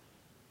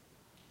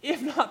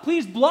 If not,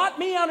 please blot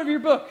me out of your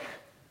book.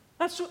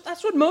 That's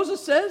what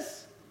Moses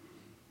says.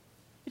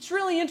 It's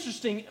really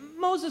interesting.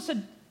 Moses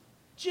had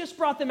just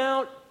brought them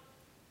out.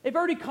 They've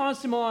already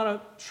caused him a lot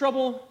of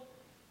trouble.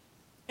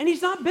 And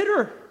he's not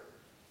bitter.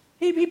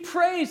 He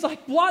prays,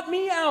 like, blot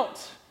me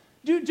out.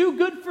 Do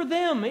good for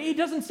them. He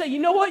doesn't say, you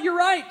know what, you're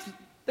right.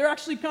 They're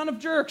actually kind of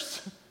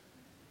jerks.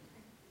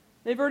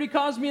 They've already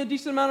caused me a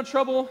decent amount of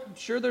trouble. I'm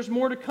sure there's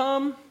more to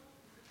come.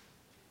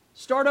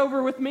 Start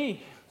over with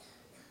me.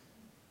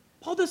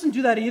 Paul doesn't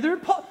do that either.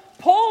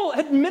 Paul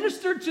had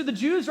ministered to the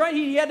Jews, right?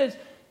 He had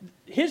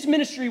his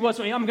ministry was,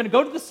 I'm going to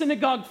go to the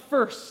synagogue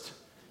first.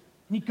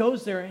 And he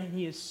goes there and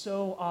he is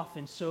so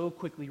often, so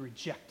quickly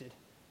rejected.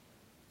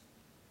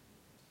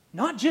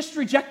 Not just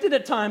rejected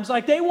at times,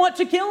 like they want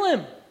to kill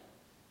him.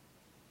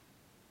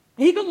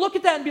 He could look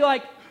at that and be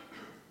like,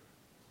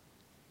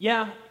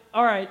 yeah,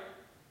 all right,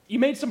 you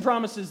made some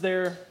promises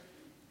there.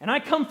 And I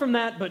come from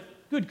that, but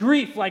good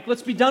grief, like,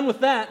 let's be done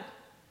with that.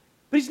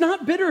 But he's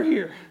not bitter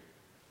here.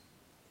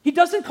 He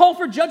doesn't call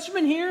for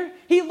judgment here.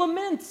 He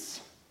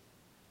laments.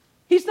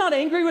 He's not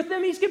angry with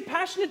them. He's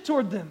compassionate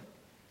toward them.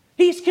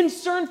 He's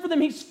concerned for them.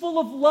 He's full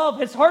of love.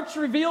 His heart's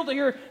revealed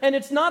here, and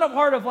it's not a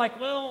heart of like,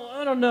 well,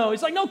 I don't know.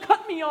 He's like, no,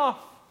 cut me off.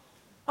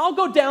 I'll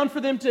go down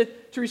for them to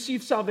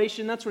receive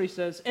salvation. That's what he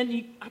says.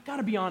 And I've got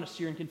to be honest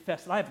here and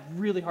confess that I have a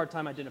really hard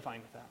time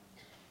identifying with that.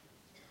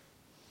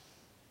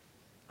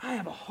 I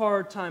have a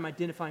hard time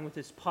identifying with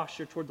his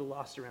posture toward the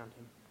lost around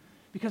him.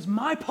 Because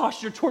my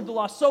posture toward the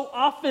lost so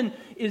often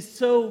is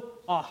so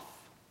off.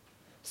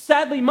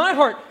 Sadly, my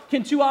heart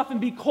can too often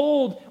be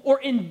cold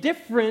or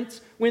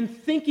indifferent when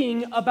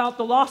thinking about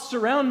the lost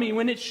around me,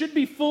 when it should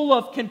be full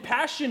of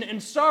compassion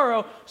and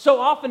sorrow. So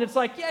often it's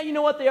like, yeah, you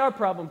know what? They are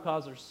problem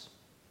causers.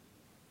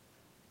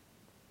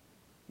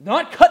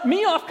 Not cut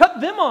me off, cut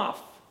them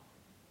off.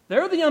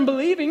 They're the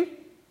unbelieving.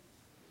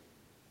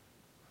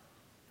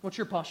 What's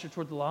your posture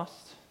toward the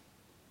lost?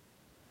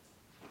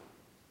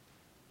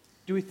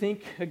 Do we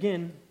think,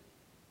 again,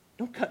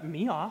 don't cut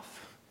me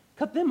off,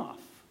 cut them off?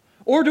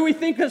 Or do we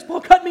think, as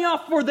Paul, cut me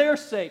off for their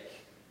sake?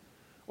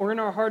 Or in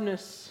our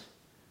hardness,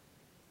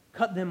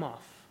 cut them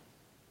off?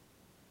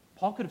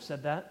 Paul could have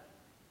said that.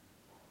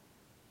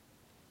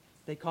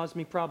 They cause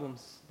me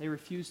problems. They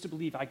refuse to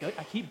believe. I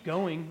keep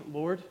going,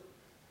 Lord.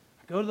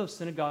 I go to those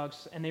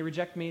synagogues, and they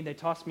reject me. They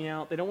toss me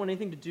out. They don't want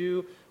anything to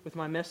do with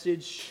my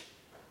message.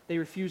 They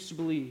refuse to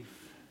believe.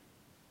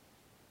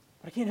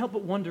 But I can't help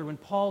but wonder when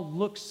Paul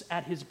looks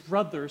at his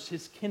brothers,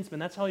 his kinsmen,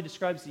 that's how he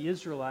describes the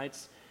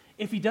Israelites,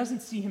 if he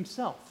doesn't see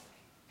himself.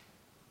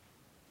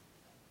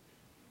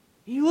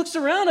 He looks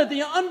around at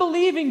the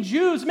unbelieving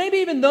Jews, maybe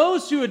even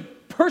those who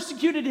had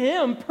persecuted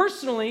him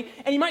personally,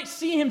 and he might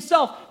see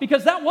himself,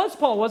 because that was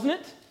Paul, wasn't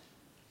it?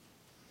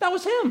 That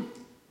was him.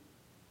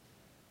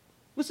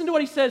 Listen to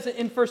what he says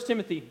in 1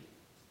 Timothy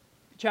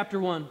chapter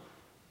 1.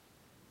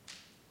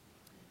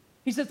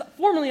 He says,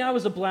 formerly I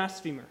was a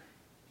blasphemer,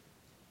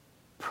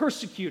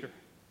 persecutor,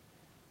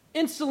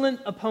 insolent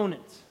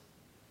opponent.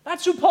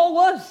 That's who Paul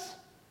was.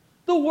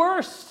 The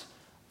worst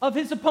of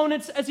his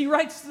opponents as he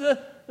writes the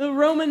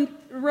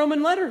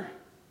Roman letter.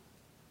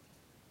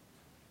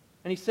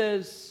 And he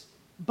says,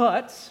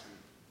 but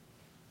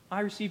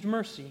I received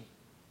mercy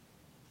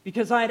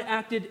because I had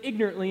acted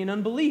ignorantly in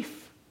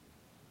unbelief.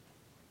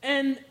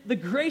 And the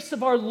grace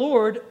of our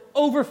Lord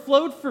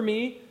overflowed for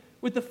me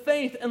with the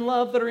faith and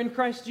love that are in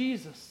Christ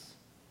Jesus.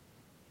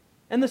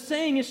 And the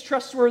saying is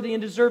trustworthy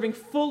and deserving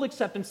full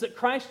acceptance that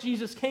Christ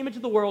Jesus came into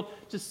the world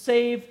to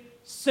save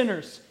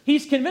sinners.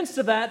 He's convinced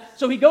of that,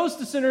 so he goes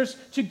to sinners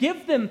to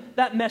give them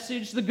that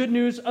message, the good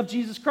news of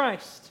Jesus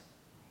Christ.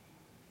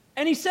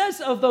 And he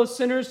says of those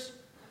sinners,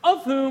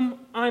 of whom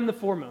I'm the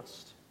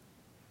foremost.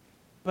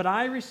 But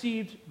I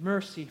received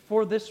mercy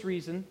for this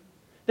reason,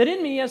 that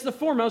in me as the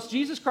foremost,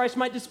 Jesus Christ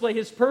might display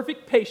his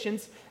perfect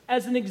patience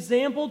as an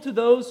example to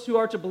those who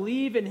are to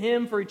believe in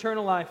him for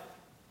eternal life.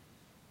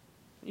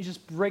 He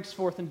just breaks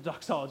forth into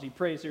doxology,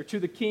 praise here. To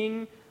the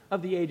King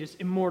of the ages,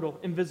 immortal,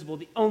 invisible,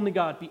 the only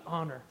God, be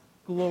honor,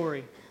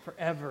 glory,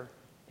 forever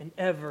and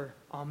ever.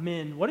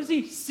 Amen. What does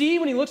he see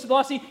when he looks at the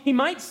lost? He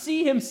might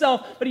see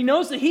himself, but he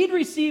knows that he'd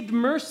received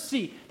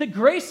mercy, that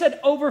grace had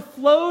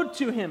overflowed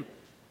to him.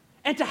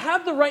 And to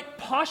have the right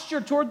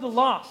posture toward the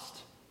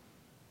lost,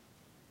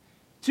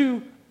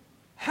 to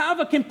have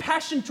a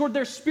compassion toward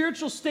their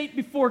spiritual state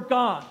before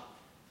God,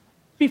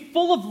 be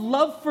full of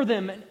love for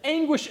them and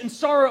anguish and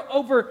sorrow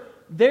over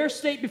their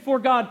state before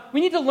God,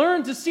 we need to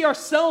learn to see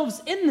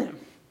ourselves in them.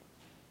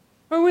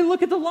 When we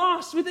look at the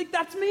lost, we think,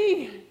 that's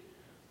me.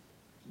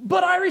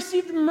 But I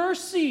received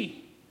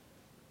mercy.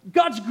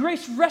 God's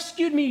grace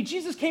rescued me.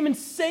 Jesus came and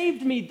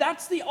saved me.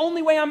 That's the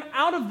only way I'm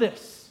out of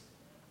this.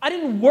 I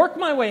didn't work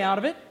my way out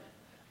of it.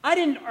 I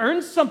didn't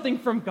earn something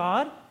from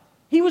God.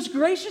 He was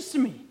gracious to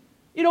me.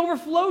 It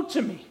overflowed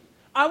to me.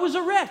 I was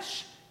a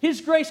wretch.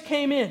 His grace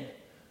came in.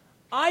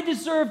 I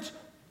deserved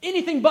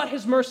anything but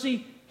his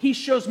mercy. He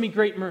shows me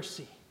great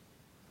mercy.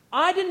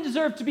 I didn't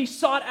deserve to be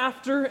sought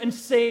after and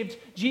saved.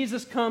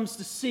 Jesus comes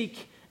to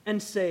seek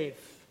and save.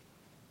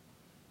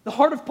 The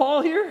heart of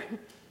Paul here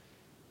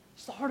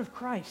is the heart of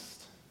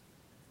Christ.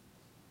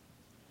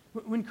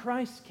 When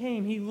Christ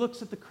came, he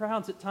looks at the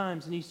crowds at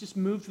times and he's just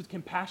moved with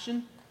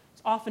compassion.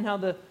 It's often how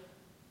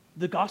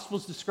the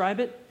Gospels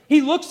describe it.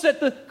 He looks at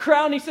the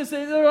crowd and he says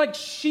they're like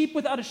sheep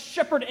without a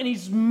shepherd, and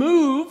he's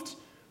moved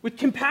with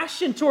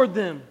compassion toward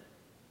them.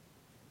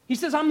 He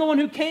says, I'm the one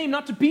who came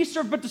not to be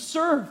served, but to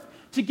serve,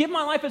 to give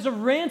my life as a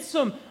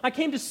ransom. I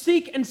came to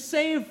seek and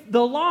save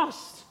the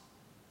lost.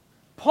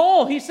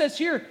 Paul, he says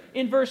here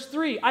in verse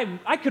 3,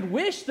 I could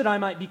wish that I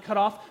might be cut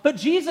off, but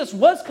Jesus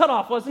was cut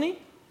off, wasn't he?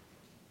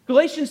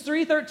 Galatians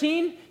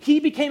 3:13, he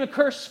became a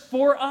curse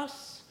for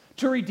us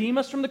to redeem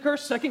us from the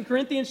curse. 2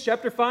 Corinthians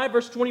chapter 5,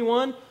 verse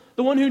 21,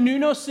 the one who knew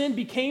no sin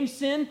became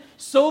sin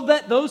so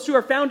that those who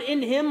are found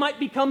in him might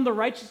become the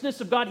righteousness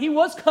of God. He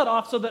was cut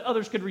off so that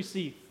others could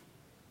receive.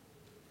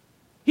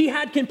 He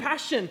had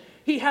compassion.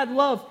 He had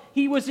love.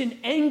 He was in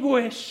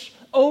anguish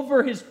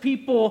over his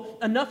people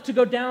enough to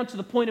go down to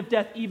the point of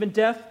death, even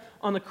death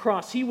on the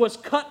cross. He was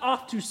cut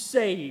off to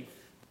save.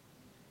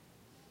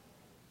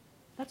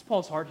 That's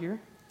Paul's heart here.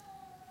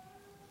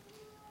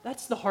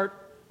 That's the heart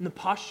and the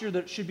posture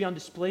that should be on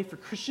display for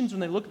Christians when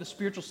they look at the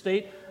spiritual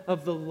state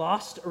of the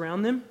lost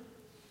around them.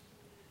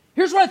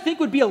 Here's what I think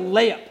would be a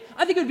layup.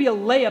 I think it would be a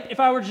layup if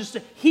I were just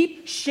to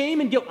heap shame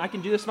and guilt. I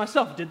can do this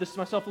myself. I did this to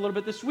myself a little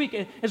bit this week.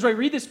 And as I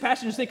read this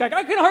passage and think, like,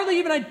 I can hardly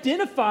even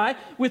identify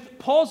with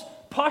Paul's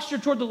posture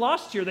toward the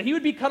lost here, that he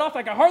would be cut off.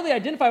 I can hardly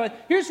identify with.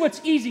 Here's what's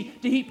easy,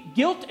 to heap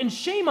guilt and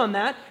shame on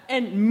that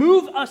and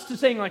move us to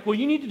saying, like, well,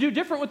 you need to do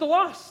different with the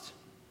lost.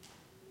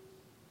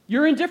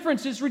 Your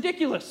indifference is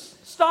ridiculous.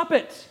 Stop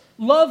it.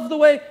 Love the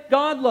way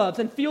God loves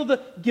and feel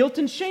the guilt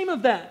and shame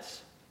of that.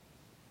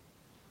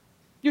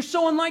 You're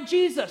so unlike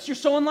Jesus. You're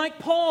so unlike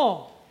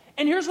Paul.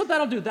 And here's what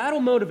that'll do.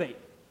 That'll motivate.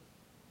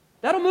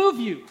 That'll move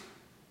you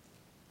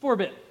for a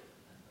bit.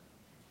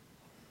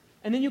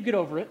 And then you'll get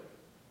over it.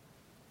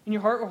 And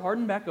your heart will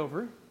harden back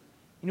over. And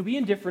you'll be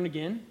indifferent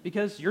again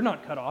because you're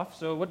not cut off.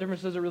 So what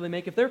difference does it really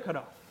make if they're cut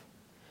off?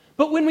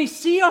 But when we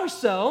see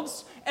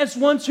ourselves as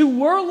ones who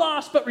were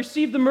lost but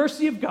received the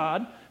mercy of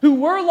God, who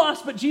were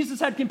lost but Jesus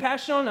had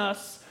compassion on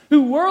us,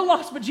 who were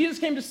lost but Jesus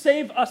came to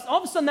save us, all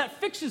of a sudden that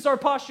fixes our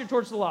posture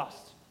towards the lost.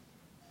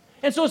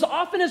 And so as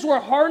often as we're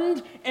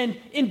hardened and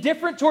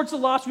indifferent towards the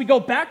lost, we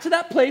go back to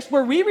that place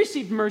where we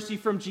received mercy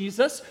from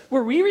Jesus,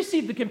 where we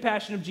received the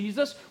compassion of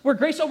Jesus, where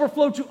grace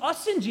overflowed to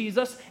us in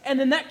Jesus, and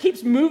then that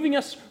keeps moving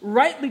us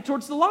rightly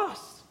towards the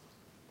lost.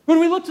 When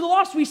we look to the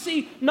lost, we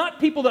see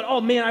not people that,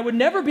 oh man, I would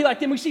never be like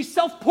them. We see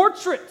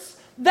self-portraits.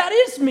 That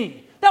is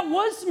me. That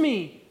was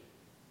me.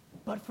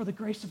 But for the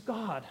grace of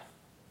God.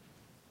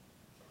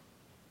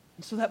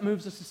 And so that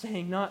moves us to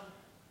saying not,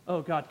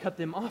 oh, God, cut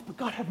them off, but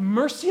God, have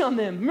mercy on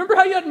them. Remember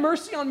how you had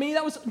mercy on me?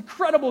 That was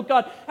incredible.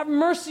 God, have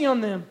mercy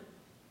on them.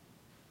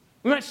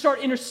 We might start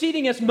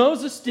interceding as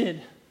Moses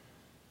did,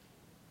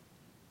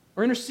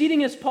 or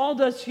interceding as Paul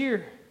does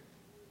here.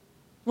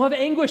 We'll have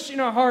anguish in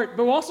our heart,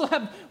 but we'll also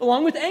have,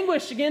 along with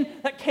anguish, again,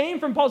 that came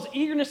from Paul's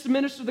eagerness to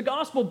minister the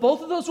gospel.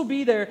 Both of those will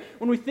be there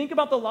when we think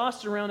about the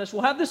lost around us.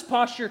 We'll have this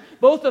posture,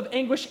 both of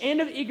anguish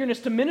and of eagerness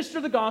to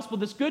minister the gospel,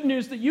 this good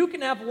news that you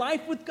can have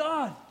life with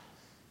God.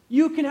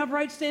 You can have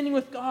right standing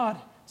with God.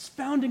 It's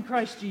found in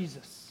Christ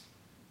Jesus.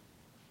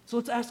 So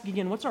let's ask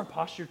again, what's our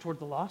posture toward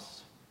the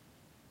lost?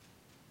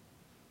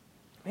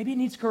 Maybe it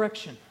needs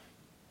correction.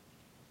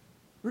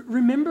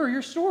 Remember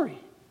your story.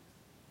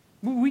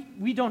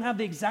 We don't have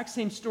the exact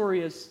same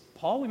story as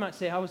Paul. We might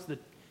say I was the,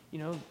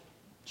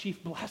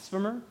 chief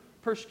blasphemer,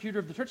 persecutor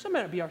of the church. That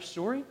might not be our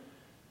story.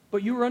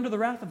 But you were under the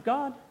wrath of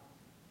God.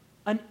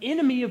 An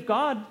enemy of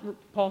God,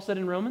 Paul said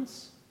in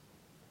Romans.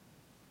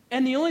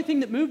 And the only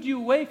thing that moved you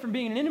away from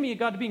being an enemy of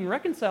God to being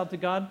reconciled to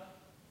God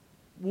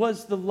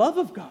was the love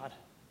of God,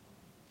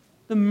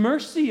 the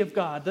mercy of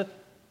God,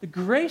 the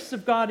grace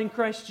of God in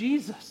Christ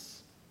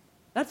Jesus.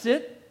 That's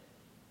it.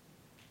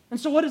 And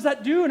so what does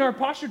that do in our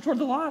posture toward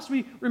the lost?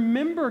 We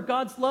remember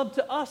God's love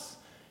to us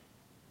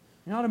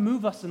and how to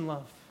move us in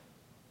love.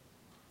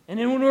 And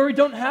then when we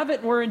don't have it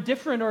and we're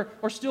indifferent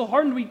or still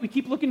hardened, we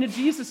keep looking to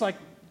Jesus like,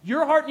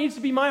 your heart needs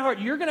to be my heart.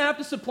 You're going to have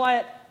to supply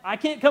it. I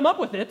can't come up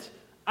with it.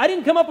 I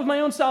didn't come up with my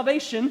own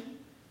salvation,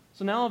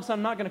 so now all of a sudden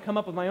I'm not going to come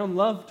up with my own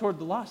love toward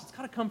the lost. It's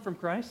got to come from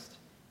Christ.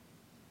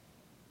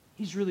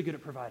 He's really good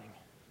at providing.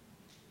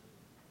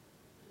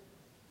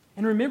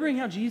 And remembering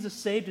how Jesus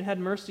saved and had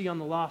mercy on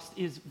the lost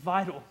is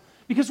vital.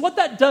 Because what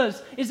that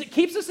does is it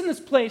keeps us in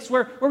this place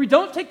where we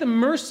don't take the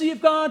mercy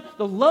of God,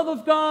 the love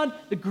of God,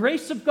 the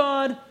grace of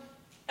God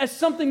as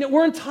something that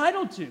we're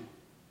entitled to.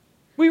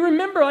 We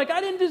remember, I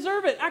didn't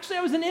deserve it. Actually,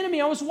 I was an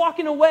enemy. I was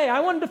walking away. I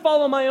wanted to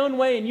follow my own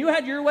way, and you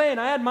had your way, and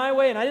I had my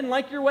way, and I didn't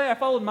like your way. I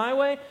followed my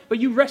way, but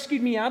you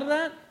rescued me out of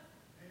that.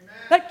 Amen.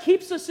 That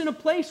keeps us in a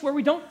place where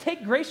we don't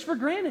take grace for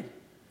granted.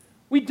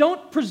 We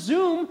don't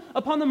presume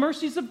upon the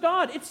mercies of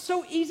God. It's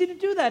so easy to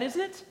do that, isn't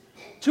it?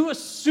 To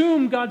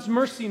assume God's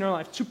mercy in our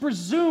life, to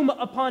presume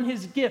upon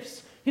His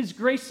gifts, His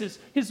graces,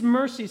 His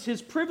mercies,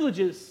 His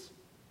privileges.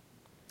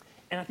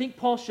 And I think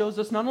Paul shows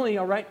us not only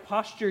a right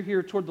posture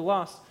here toward the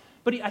lost,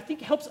 but I think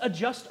helps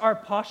adjust our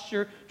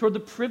posture toward the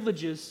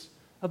privileges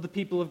of the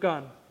people of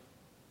God.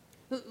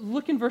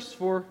 Look in verse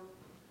 4.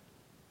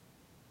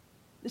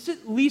 This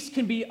at least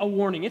can be a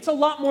warning. It's a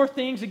lot more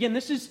things. Again,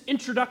 this is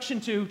introduction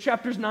to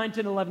chapters 9,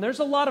 10, 11. There's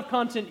a lot of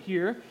content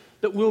here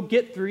that we'll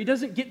get through. He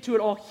doesn't get to it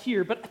all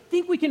here, but I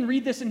think we can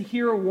read this and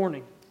hear a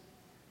warning.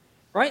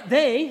 Right?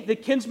 They, the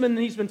kinsmen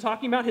that he's been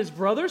talking about, his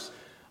brothers,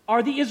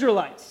 are the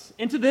Israelites,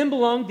 and to them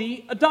belong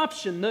the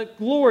adoption, the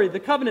glory, the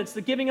covenants, the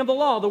giving of the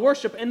law, the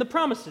worship, and the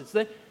promises.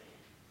 The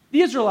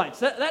Israelites,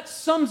 that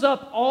sums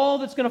up all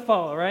that's going to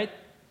follow, right?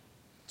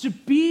 To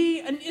be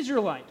an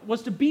Israelite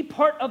was to be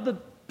part of the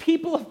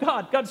people of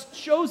God, God's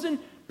chosen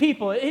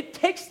people. It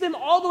takes them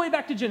all the way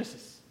back to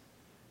Genesis.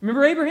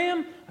 Remember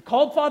Abraham? I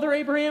called Father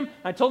Abraham.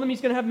 I told him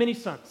he's going to have many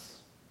sons,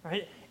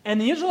 right? And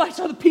the Israelites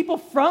are the people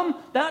from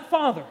that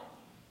father.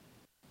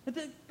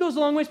 That goes a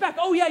long ways back.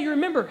 Oh, yeah, you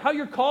remember how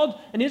you're called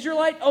an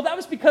Israelite? Oh, that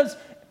was because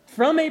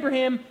From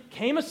Abraham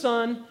came a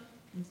son,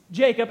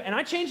 Jacob, and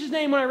I changed his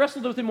name when I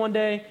wrestled with him one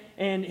day,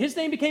 and his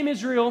name became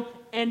Israel,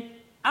 and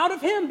out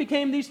of him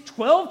became these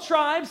 12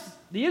 tribes,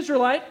 the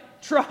Israelite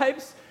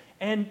tribes,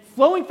 and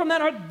flowing from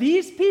that are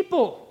these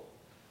people.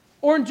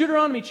 Or in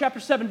Deuteronomy chapter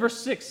 7,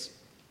 verse 6,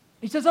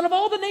 he says, out of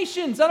all the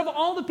nations, out of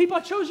all the people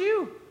I chose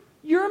you,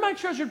 you're my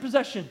treasured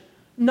possession.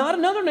 Not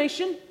another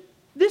nation,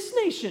 this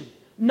nation.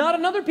 Not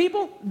another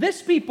people,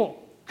 this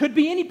people. Could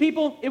be any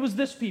people, it was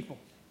this people.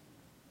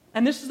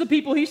 And this is the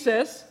people, he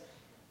says,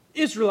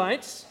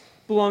 Israelites,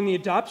 belong the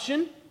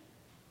adoption,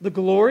 the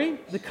glory,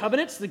 the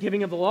covenants, the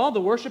giving of the law,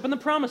 the worship, and the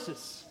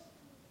promises.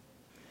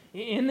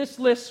 In this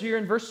list here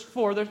in verse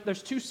 4,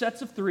 there's two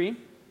sets of three.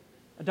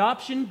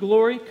 Adoption,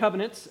 glory,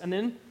 covenants, and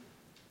then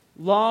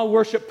law,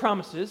 worship,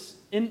 promises.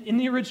 In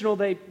the original,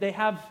 they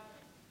have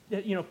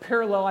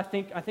parallel. I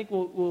think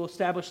we'll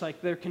establish like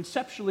they're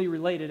conceptually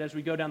related as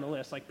we go down the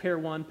list, like pair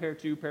 1, pair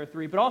 2, pair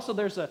 3. But also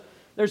there's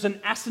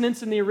an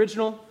assonance in the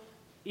original,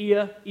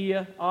 ia,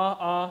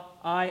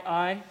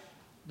 I,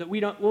 that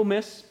we'll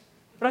miss.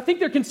 But I think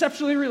they're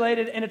conceptually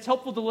related, and it's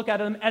helpful to look at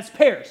them as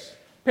pairs.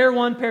 Pair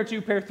 1, pair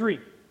 2, pair 3.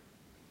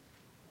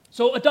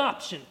 So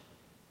adoption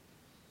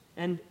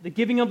and the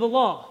giving of the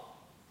law.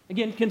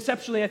 Again,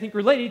 conceptually, I think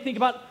related. Think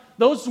about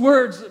those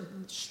words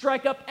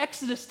strike up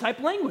Exodus-type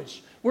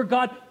language, where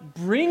God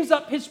brings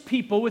up his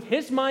people with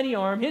his mighty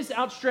arm, his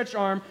outstretched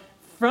arm,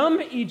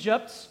 from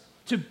Egypt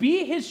to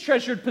be his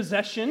treasured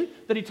possession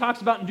that he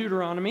talks about in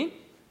Deuteronomy,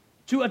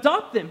 to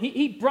adopt them.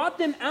 He brought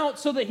them out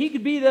so that he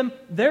could be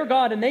their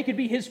God and they could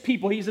be his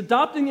people. He's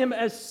adopting them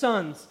as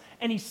sons,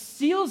 and he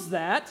seals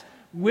that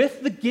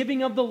with the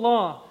giving of the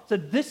law. So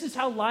this is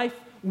how life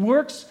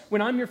works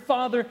when I'm your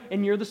father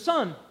and you're the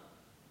son.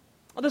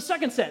 The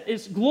second set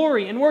is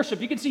glory and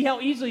worship. You can see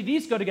how easily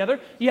these go together.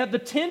 You have the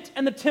tent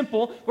and the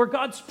temple, where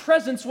God's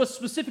presence was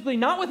specifically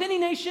not with any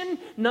nation,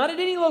 not at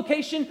any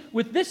location,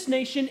 with this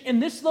nation in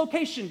this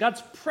location.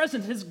 God's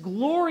presence, his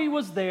glory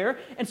was there.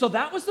 And so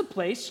that was the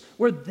place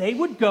where they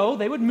would go,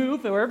 they would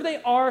move, wherever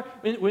they are,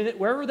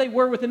 wherever they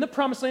were within the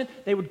promised land,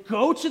 they would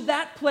go to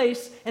that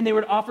place and they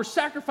would offer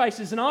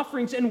sacrifices and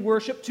offerings and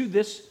worship to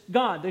this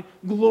God. The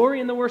glory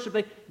and the worship,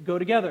 they go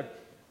together.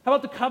 How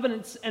about the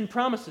covenants and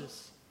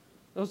promises?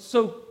 Those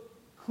so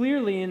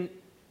clearly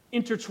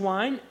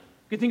intertwined. You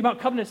can think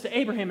about covenants to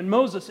Abraham and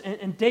Moses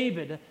and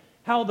David,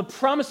 how the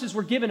promises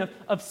were given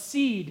of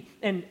seed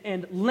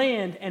and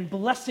land and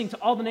blessing to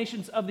all the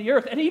nations of the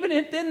earth. And even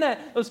within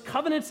that, those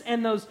covenants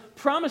and those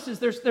promises,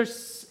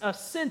 there's a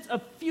sense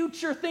of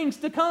future things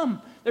to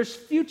come. There's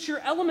future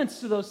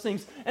elements to those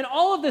things. And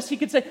all of this, he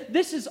could say,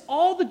 this is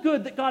all the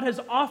good that God has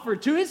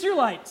offered to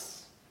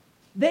Israelites.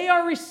 They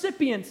are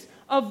recipients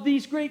of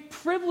these great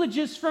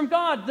privileges from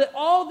God, that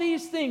all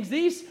these things,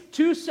 these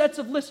two sets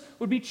of lists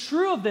would be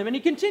true of them. And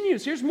he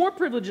continues, here's more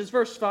privileges,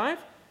 verse 5.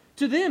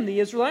 To them, the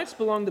Israelites,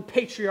 belong the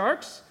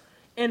patriarchs,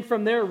 and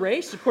from their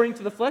race, according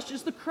to the flesh,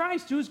 is the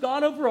Christ, who is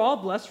God over all,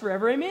 blessed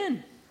forever,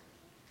 amen.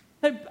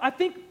 I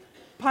think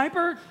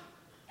Piper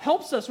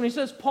helps us when he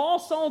says, Paul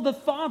saw the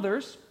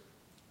fathers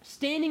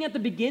standing at the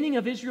beginning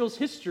of Israel's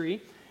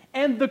history,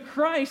 and the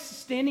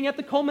Christ standing at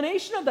the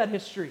culmination of that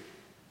history.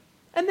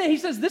 And then he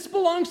says, this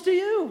belongs to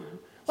you.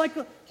 Like,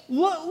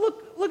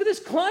 look at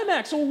this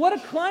climax. Well, what a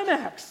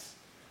climax.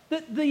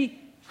 That the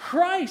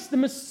Christ, the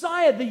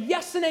Messiah, the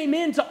yes and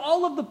amen to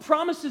all of the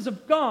promises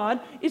of God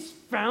is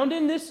found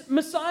in this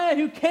Messiah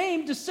who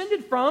came,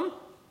 descended from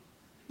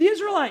the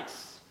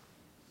Israelites.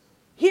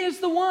 He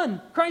is the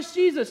one, Christ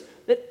Jesus,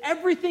 that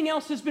everything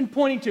else has been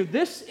pointing to.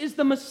 This is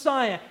the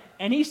Messiah.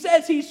 And he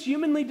says he's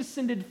humanly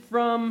descended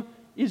from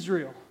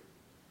Israel.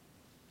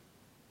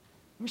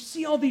 We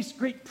see all these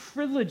great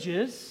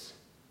privileges,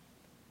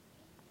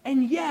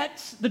 and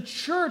yet the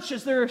church,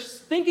 as they're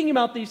thinking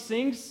about these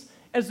things,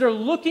 as they're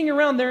looking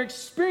around, their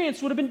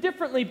experience would have been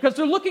differently, because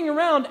they're looking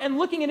around and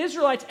looking at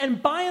Israelites,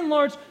 and by and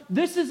large,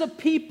 this is a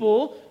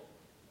people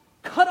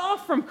cut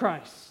off from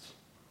Christ.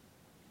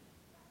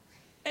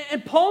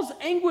 And Paul's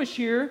anguish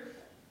here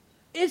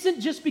isn't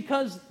just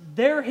because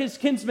they're his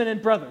kinsmen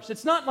and brothers.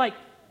 It's not like,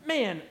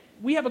 man,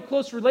 we have a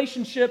close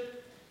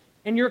relationship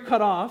and you're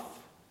cut off.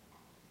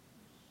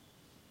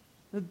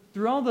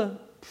 Through all the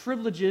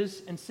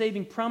privileges and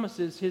saving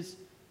promises, his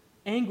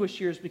anguish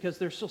here is because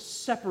they're so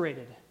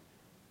separated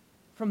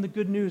from the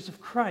good news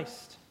of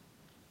Christ.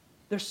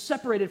 They're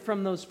separated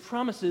from those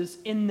promises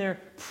in their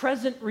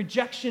present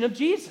rejection of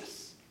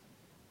Jesus.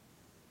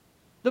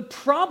 The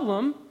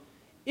problem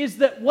is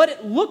that what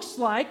it looks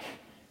like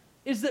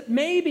is that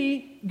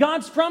maybe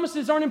God's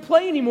promises aren't in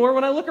play anymore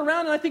when I look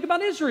around and I think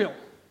about Israel.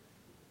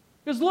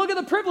 Because look at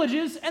the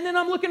privileges, and then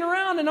I'm looking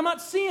around and I'm not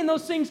seeing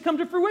those things come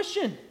to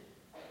fruition.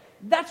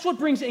 That's what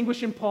brings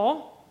anguish in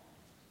Paul.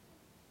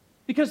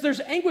 Because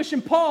there's anguish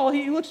in Paul.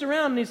 He looks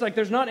around and he's like,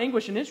 there's not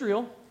anguish in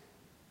Israel.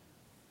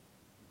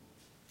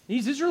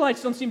 These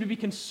Israelites don't seem to be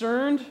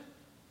concerned.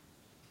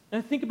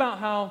 And I think about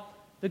how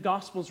the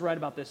Gospels write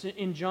about this.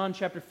 In John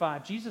chapter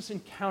 5, Jesus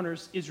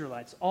encounters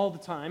Israelites all the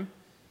time.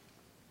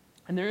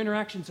 And their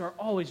interactions are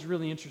always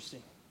really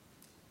interesting.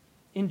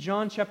 in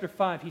John chapter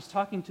 5, he's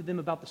talking to them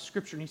about the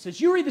Scripture, and he says,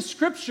 you read the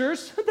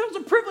Scriptures, that was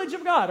a privilege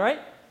of God, right?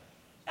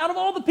 Out of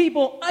all the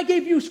people, I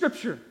gave you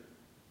Scripture.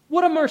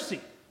 What a mercy.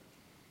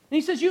 And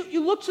he says,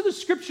 you look to the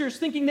Scriptures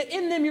thinking that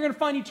in them you're going to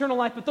find eternal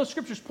life, but those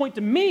Scriptures point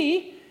to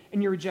me,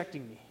 and you're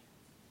rejecting me.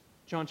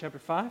 John chapter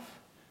 5.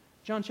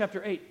 John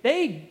chapter 8.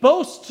 They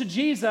boast to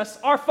Jesus,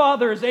 our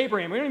father is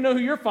Abraham. We don't even know who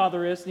your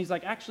father is. And he's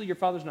like, actually, your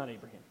father's not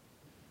Abraham.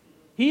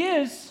 He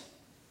is,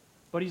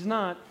 but he's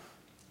not.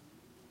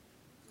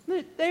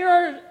 They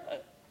are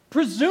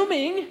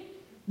presuming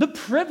the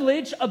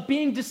privilege of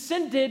being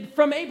descended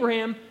from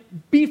Abraham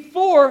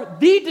before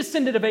the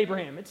descendant of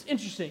Abraham. It's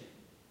interesting.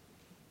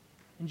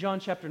 In John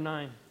chapter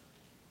 9,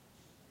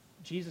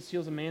 Jesus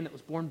heals a man that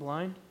was born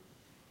blind,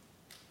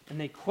 and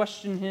they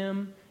question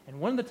him. And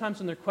one of the times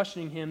when they're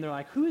questioning him, they're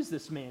like, who is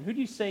this man? Who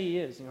do you say he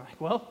is? And you're like,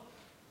 well,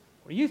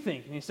 what do you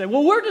think? And he said,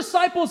 well, we're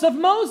disciples of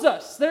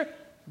Moses.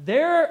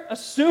 They're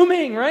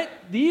assuming, right?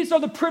 These are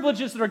the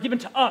privileges that are given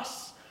to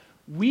us.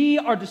 We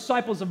are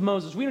disciples of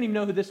Moses. We don't even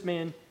know who this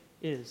man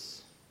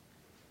is.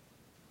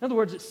 In other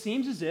words, it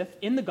seems as if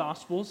in the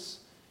Gospels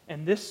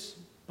and this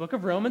book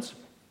of Romans,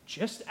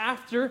 just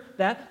after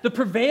that, the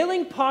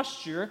prevailing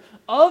posture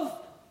of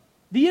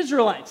the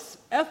Israelites,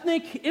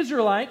 ethnic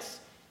Israelites,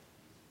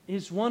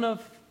 is one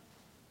of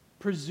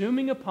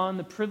presuming upon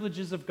the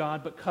privileges of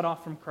God but cut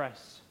off from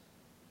Christ.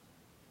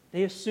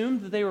 They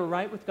assumed that they were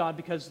right with God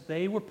because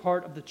they were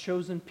part of the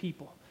chosen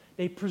people.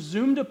 They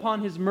presumed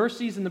upon His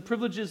mercies and the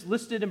privileges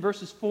listed in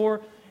verses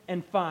 4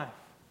 and 5.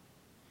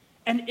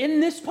 And in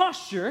this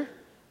posture,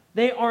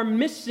 they are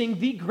missing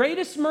the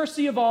greatest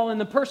mercy of all in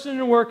the person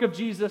and work of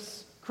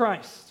Jesus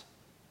Christ.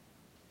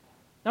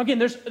 Now again,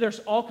 there's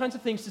all kinds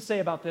of things to say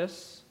about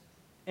this,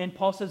 and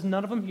Paul says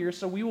none of them here,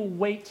 so we will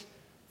wait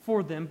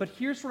for them. But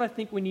here's what I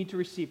think we need to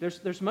receive.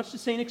 There's much to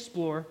say and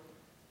explore.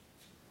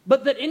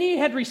 But that any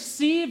had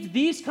received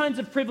these kinds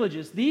of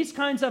privileges, these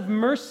kinds of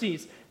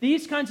mercies,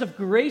 these kinds of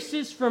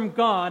graces from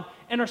God,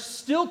 and are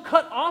still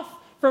cut off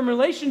from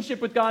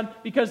relationship with God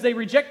because they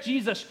reject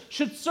Jesus,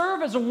 should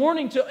serve as a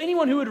warning to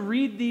anyone who would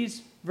read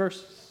these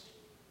verses.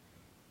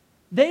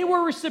 They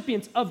were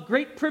recipients of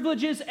great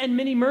privileges and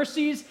many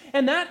mercies,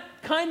 and that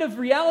kind of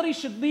reality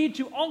should lead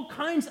to all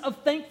kinds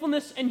of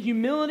thankfulness and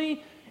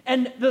humility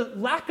and the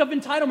lack of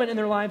entitlement in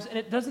their lives, and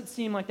it doesn't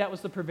seem like that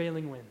was the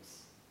prevailing winds.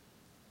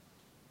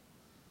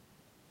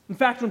 In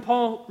fact, when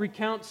Paul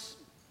recounts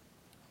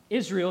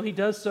Israel, he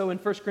does so in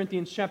 1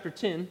 Corinthians chapter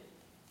 10.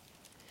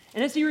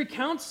 And as he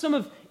recounts some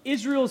of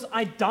Israel's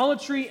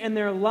idolatry and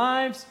their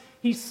lives,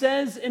 he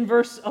says in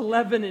verse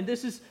 11, and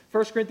this is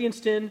 1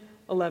 Corinthians 10,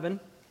 11,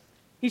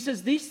 he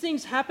says, these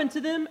things happened to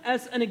them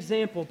as an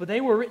example, but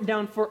they were written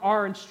down for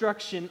our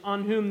instruction,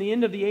 on whom the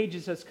end of the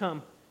ages has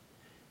come.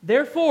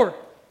 Therefore,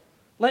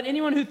 let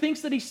anyone who thinks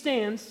that he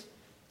stands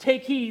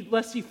take heed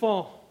lest he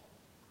fall.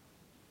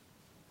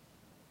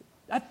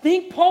 I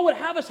think Paul would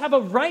have us have a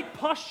right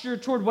posture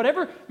toward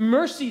whatever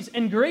mercies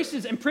and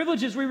graces and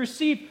privileges we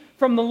receive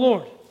from the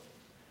Lord.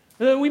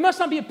 We must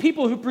not be a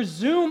people who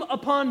presume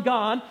upon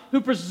God,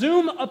 who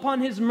presume upon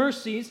His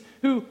mercies,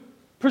 who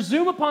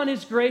presume upon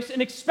His grace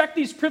and expect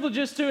these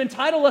privileges to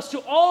entitle us to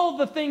all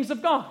the things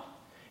of God.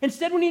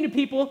 Instead, we need a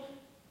people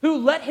who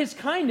let His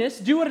kindness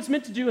do what it's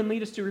meant to do and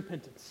lead us to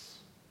repentance.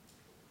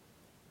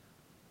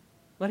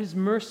 Let His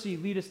mercy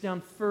lead us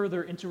down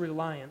further into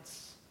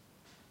reliance.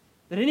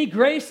 That any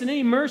grace and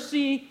any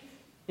mercy,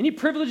 any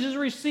privileges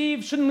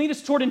received shouldn't lead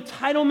us toward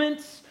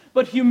entitlements,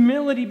 but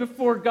humility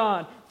before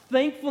God,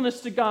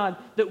 thankfulness to God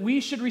that we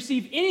should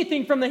receive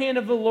anything from the hand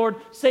of the Lord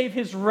save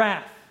His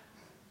wrath.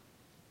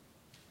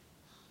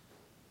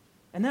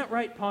 And that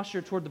right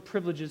posture toward the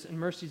privileges and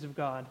mercies of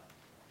God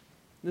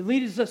that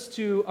leads us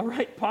to a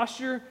right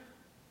posture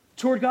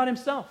toward God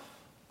Himself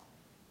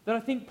that I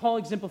think Paul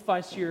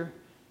exemplifies here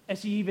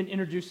as he even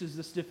introduces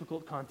this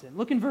difficult content.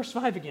 Look in verse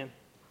 5 again.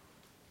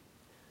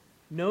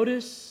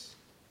 Notice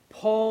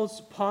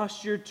Paul's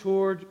posture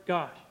toward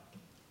God.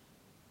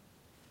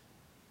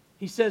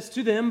 He says,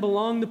 to them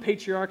belong the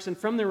patriarchs, and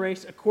from their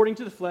race, according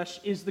to the flesh,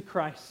 is the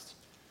Christ.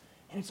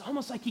 And it's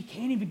almost like he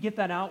can't even get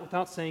that out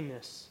without saying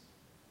this.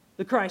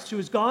 The Christ, who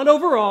is God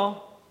over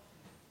all,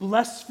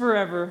 blessed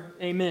forever.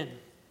 Amen.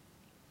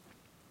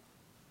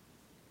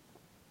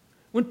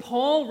 When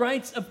Paul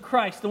writes of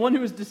Christ, the one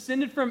who is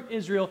descended from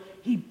Israel,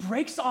 he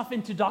breaks off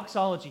into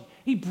doxology.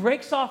 He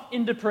breaks off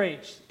into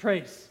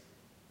praise.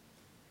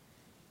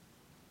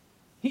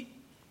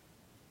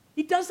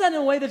 He does that in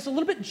a way that's a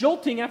little bit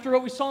jolting after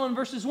what we saw in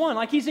verses 1.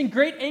 Like he's in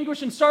great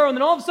anguish and sorrow, and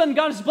then all of a sudden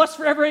God is blessed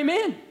forever,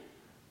 amen.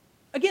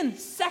 Again,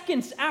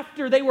 seconds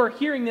after they were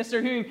hearing this,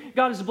 they're hearing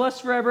God is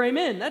blessed forever,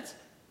 amen. That's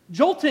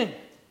jolting.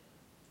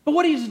 But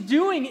what he's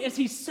doing is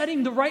he's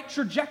setting the right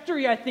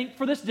trajectory, I think,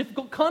 for this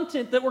difficult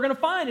content that we're going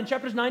to find in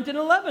chapters 9, 10,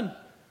 and 11.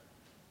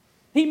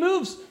 He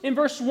moves in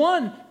verse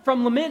 1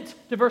 from lament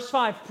to verse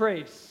 5,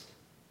 praise.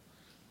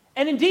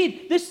 And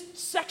indeed, this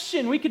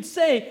section, we could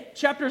say,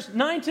 chapters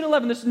 9, 10,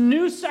 11, this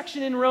new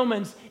section in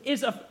Romans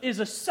is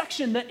a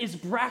section that is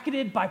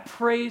bracketed by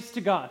praise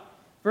to God.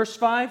 Verse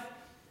 5,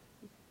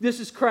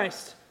 this is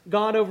Christ,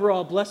 God over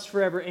all, blessed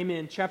forever,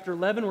 amen. Chapter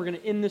 11, we're going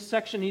to end this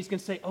section. He's going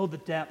to say, oh, the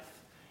depth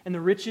and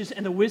the riches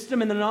and the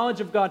wisdom and the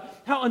knowledge of God.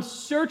 How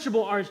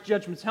unsearchable are his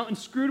judgments, how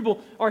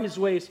inscrutable are his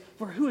ways.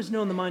 For who has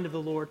known the mind of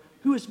the Lord?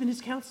 Who has been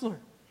his counselor?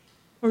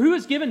 Or who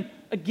has given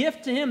a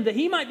gift to him that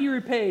he might be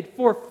repaid?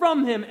 For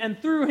from him and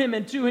through him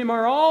and to him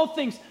are all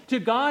things. To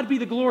God be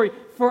the glory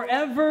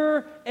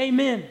forever,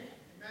 amen.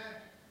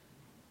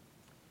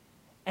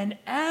 And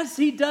as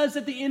he does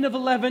at the end of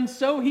 11,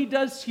 so he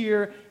does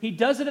here. He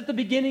does it at the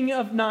beginning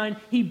of 9.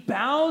 He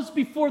bows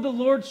before the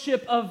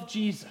lordship of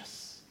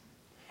Jesus.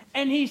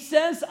 And he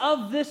says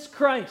of this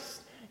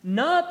Christ,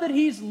 not that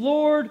he's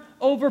Lord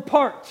over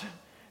part.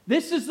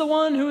 This is the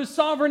one who is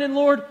sovereign and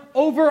Lord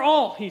over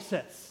all, he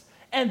says.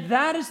 And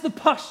that is the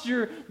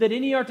posture that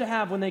any are to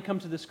have when they come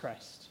to this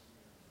Christ.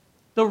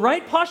 The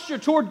right posture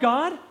toward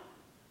God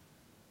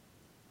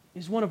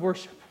is one of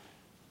worship.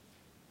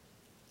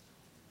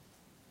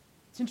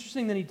 It's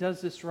interesting that he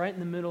does this right in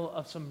the middle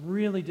of some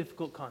really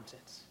difficult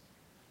contents.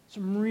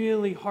 Some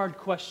really hard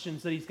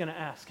questions that he's going to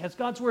ask. Has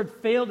God's word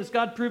failed? Has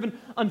God proven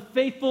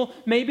unfaithful?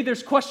 Maybe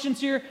there's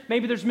questions here.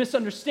 Maybe there's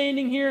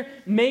misunderstanding here.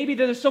 Maybe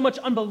there's so much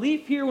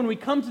unbelief here when we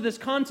come to this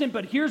content,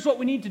 but here's what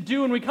we need to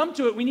do. When we come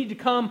to it, we need to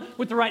come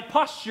with the right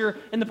posture,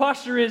 and the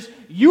posture is,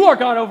 you are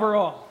God over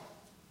all,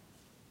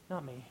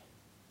 not me.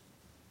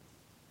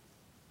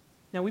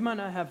 Now, we might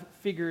not have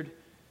figured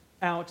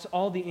out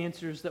all the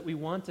answers that we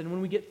want, and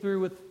when we get through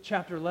with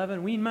chapter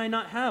 11, we might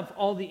not have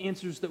all the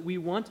answers that we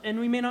want, and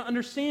we may not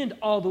understand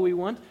all that we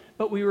want,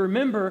 but we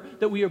remember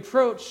that we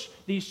approach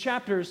these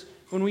chapters,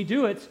 when we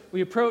do it,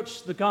 we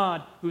approach the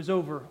God who is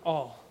over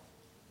all.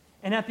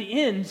 And at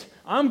the end,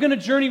 I'm going to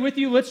journey with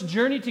you. Let's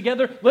journey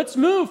together. Let's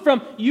move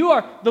from you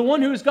are the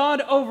one who is God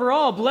over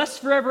all,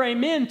 blessed forever,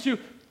 amen, to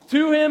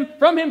him,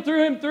 from him,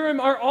 through him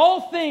are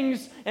all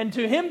things, and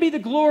to him be the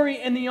glory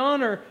and the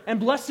honor and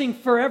blessing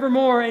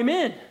forevermore,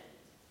 amen.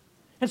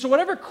 And so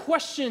whatever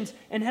questions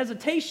and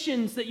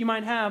hesitations that you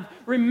might have,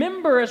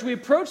 remember as we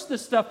approach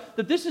this stuff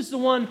that this is the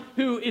one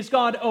who is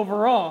God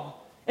over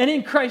all. And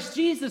in Christ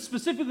Jesus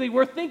specifically,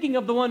 we're thinking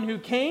of the one who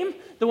came,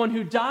 the one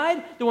who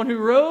died, the one who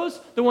rose,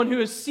 the one who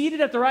is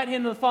seated at the right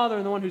hand of the Father,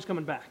 and the one who's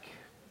coming back.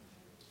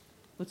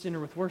 Let's enter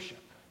with worship.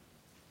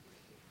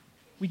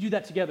 We do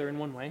that together in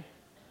one way.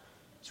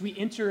 As we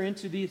enter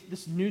into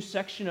this new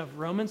section of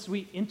Romans,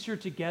 we enter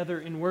together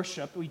in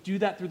worship. We do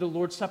that through the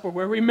Lord's Supper,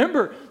 where we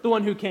remember the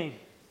one who came.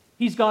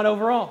 He's God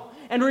over all.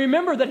 And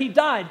remember that he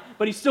died,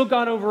 but he's still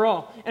God over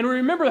all. And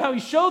remember how he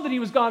showed that he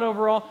was God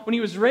over all when he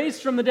was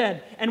raised from the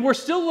dead. And we're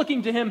still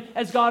looking to him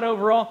as God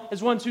over all,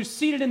 as one who's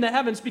seated in the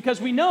heavens, because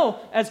we know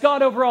as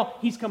God over all,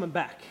 he's coming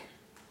back.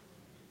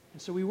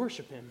 And so we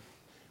worship him.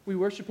 We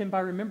worship him by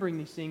remembering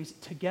these things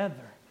together.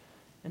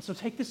 And so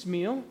take this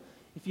meal.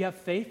 If you have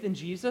faith in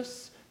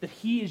Jesus, that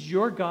he is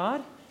your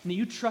God, and that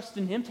you trust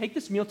in him, take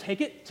this meal, take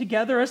it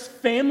together as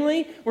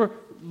family. We're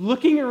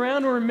looking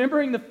around and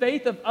remembering the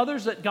faith of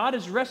others that God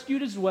has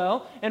rescued as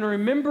well, and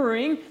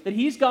remembering that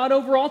he's God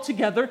over all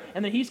together,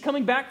 and that he's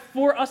coming back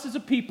for us as a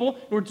people,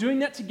 and we're doing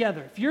that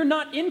together. If you're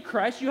not in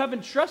Christ, you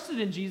haven't trusted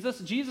in Jesus,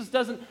 Jesus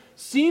doesn't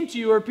seem to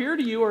you or appear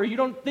to you, or you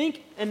don't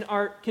think and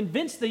are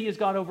convinced that he is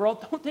God over all,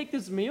 don't take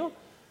this meal.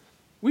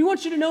 We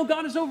want you to know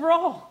God is over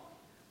all.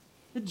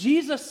 That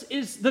Jesus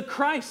is the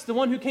Christ, the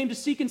one who came to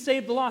seek and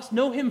save the lost.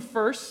 Know him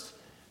first.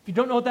 If you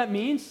don't know what that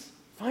means,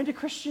 find a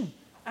Christian.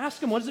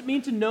 Ask him, what does it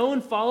mean to know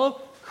and follow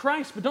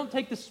Christ? But don't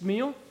take this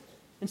meal.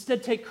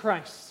 Instead, take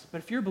Christ. But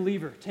if you're a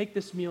believer, take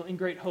this meal in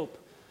great hope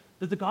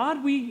that the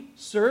God we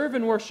serve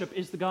and worship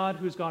is the God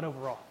who is God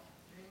over all.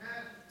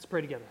 Amen. Let's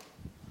pray together.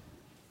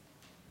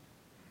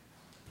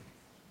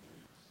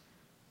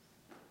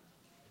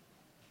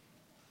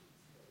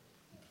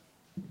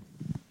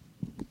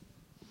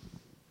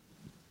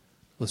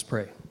 Let's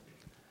pray.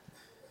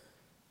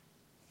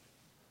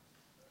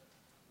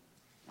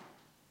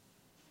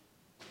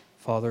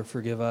 Father,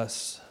 forgive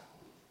us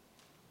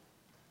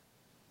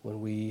when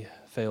we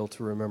fail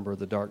to remember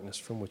the darkness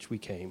from which we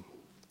came.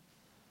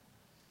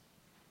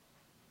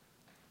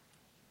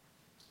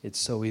 It's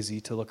so easy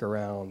to look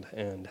around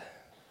and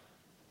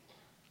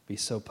be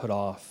so put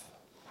off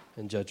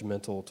and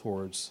judgmental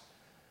towards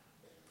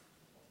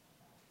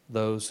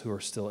those who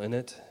are still in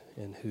it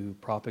and who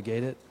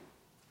propagate it.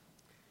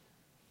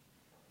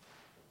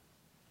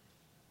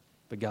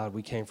 But God,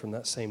 we came from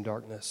that same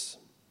darkness.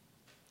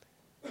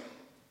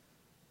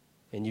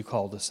 And you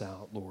called us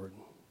out, Lord.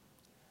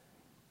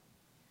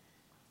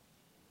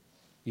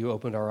 You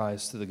opened our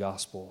eyes to the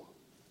gospel.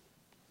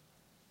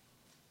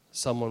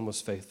 Someone was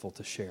faithful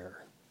to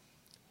share.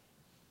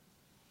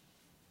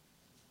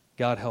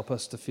 God, help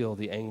us to feel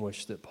the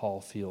anguish that Paul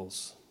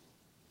feels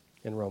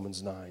in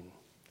Romans 9.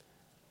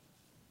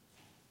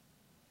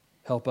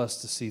 Help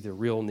us to see the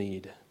real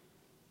need,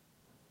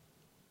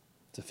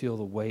 to feel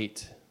the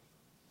weight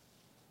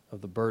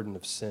of the burden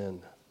of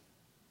sin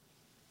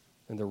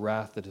and the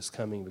wrath that is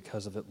coming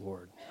because of it,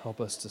 Lord.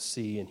 Help us to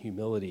see in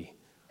humility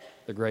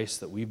the grace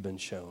that we've been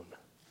shown.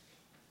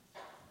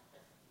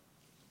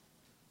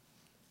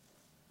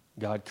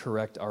 God,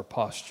 correct our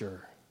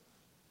posture.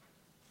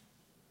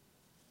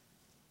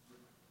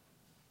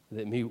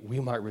 that we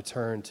might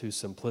return to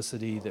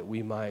simplicity, that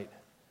we might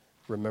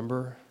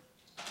remember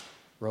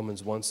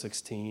Romans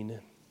 1:16,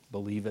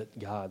 believe it,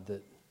 God,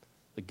 that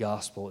the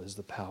gospel is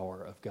the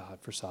power of God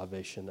for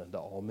salvation unto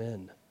all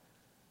men.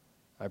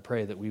 I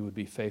pray that we would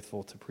be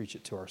faithful to preach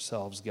it to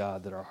ourselves,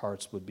 God, that our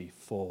hearts would be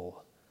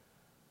full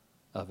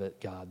of it,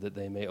 God, that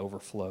they may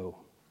overflow,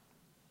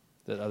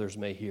 that others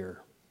may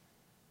hear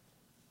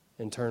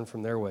and turn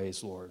from their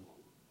ways, Lord,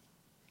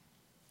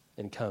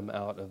 and come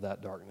out of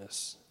that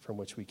darkness from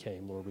which we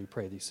came. Lord, we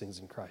pray these things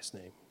in Christ's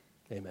name.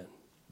 Amen.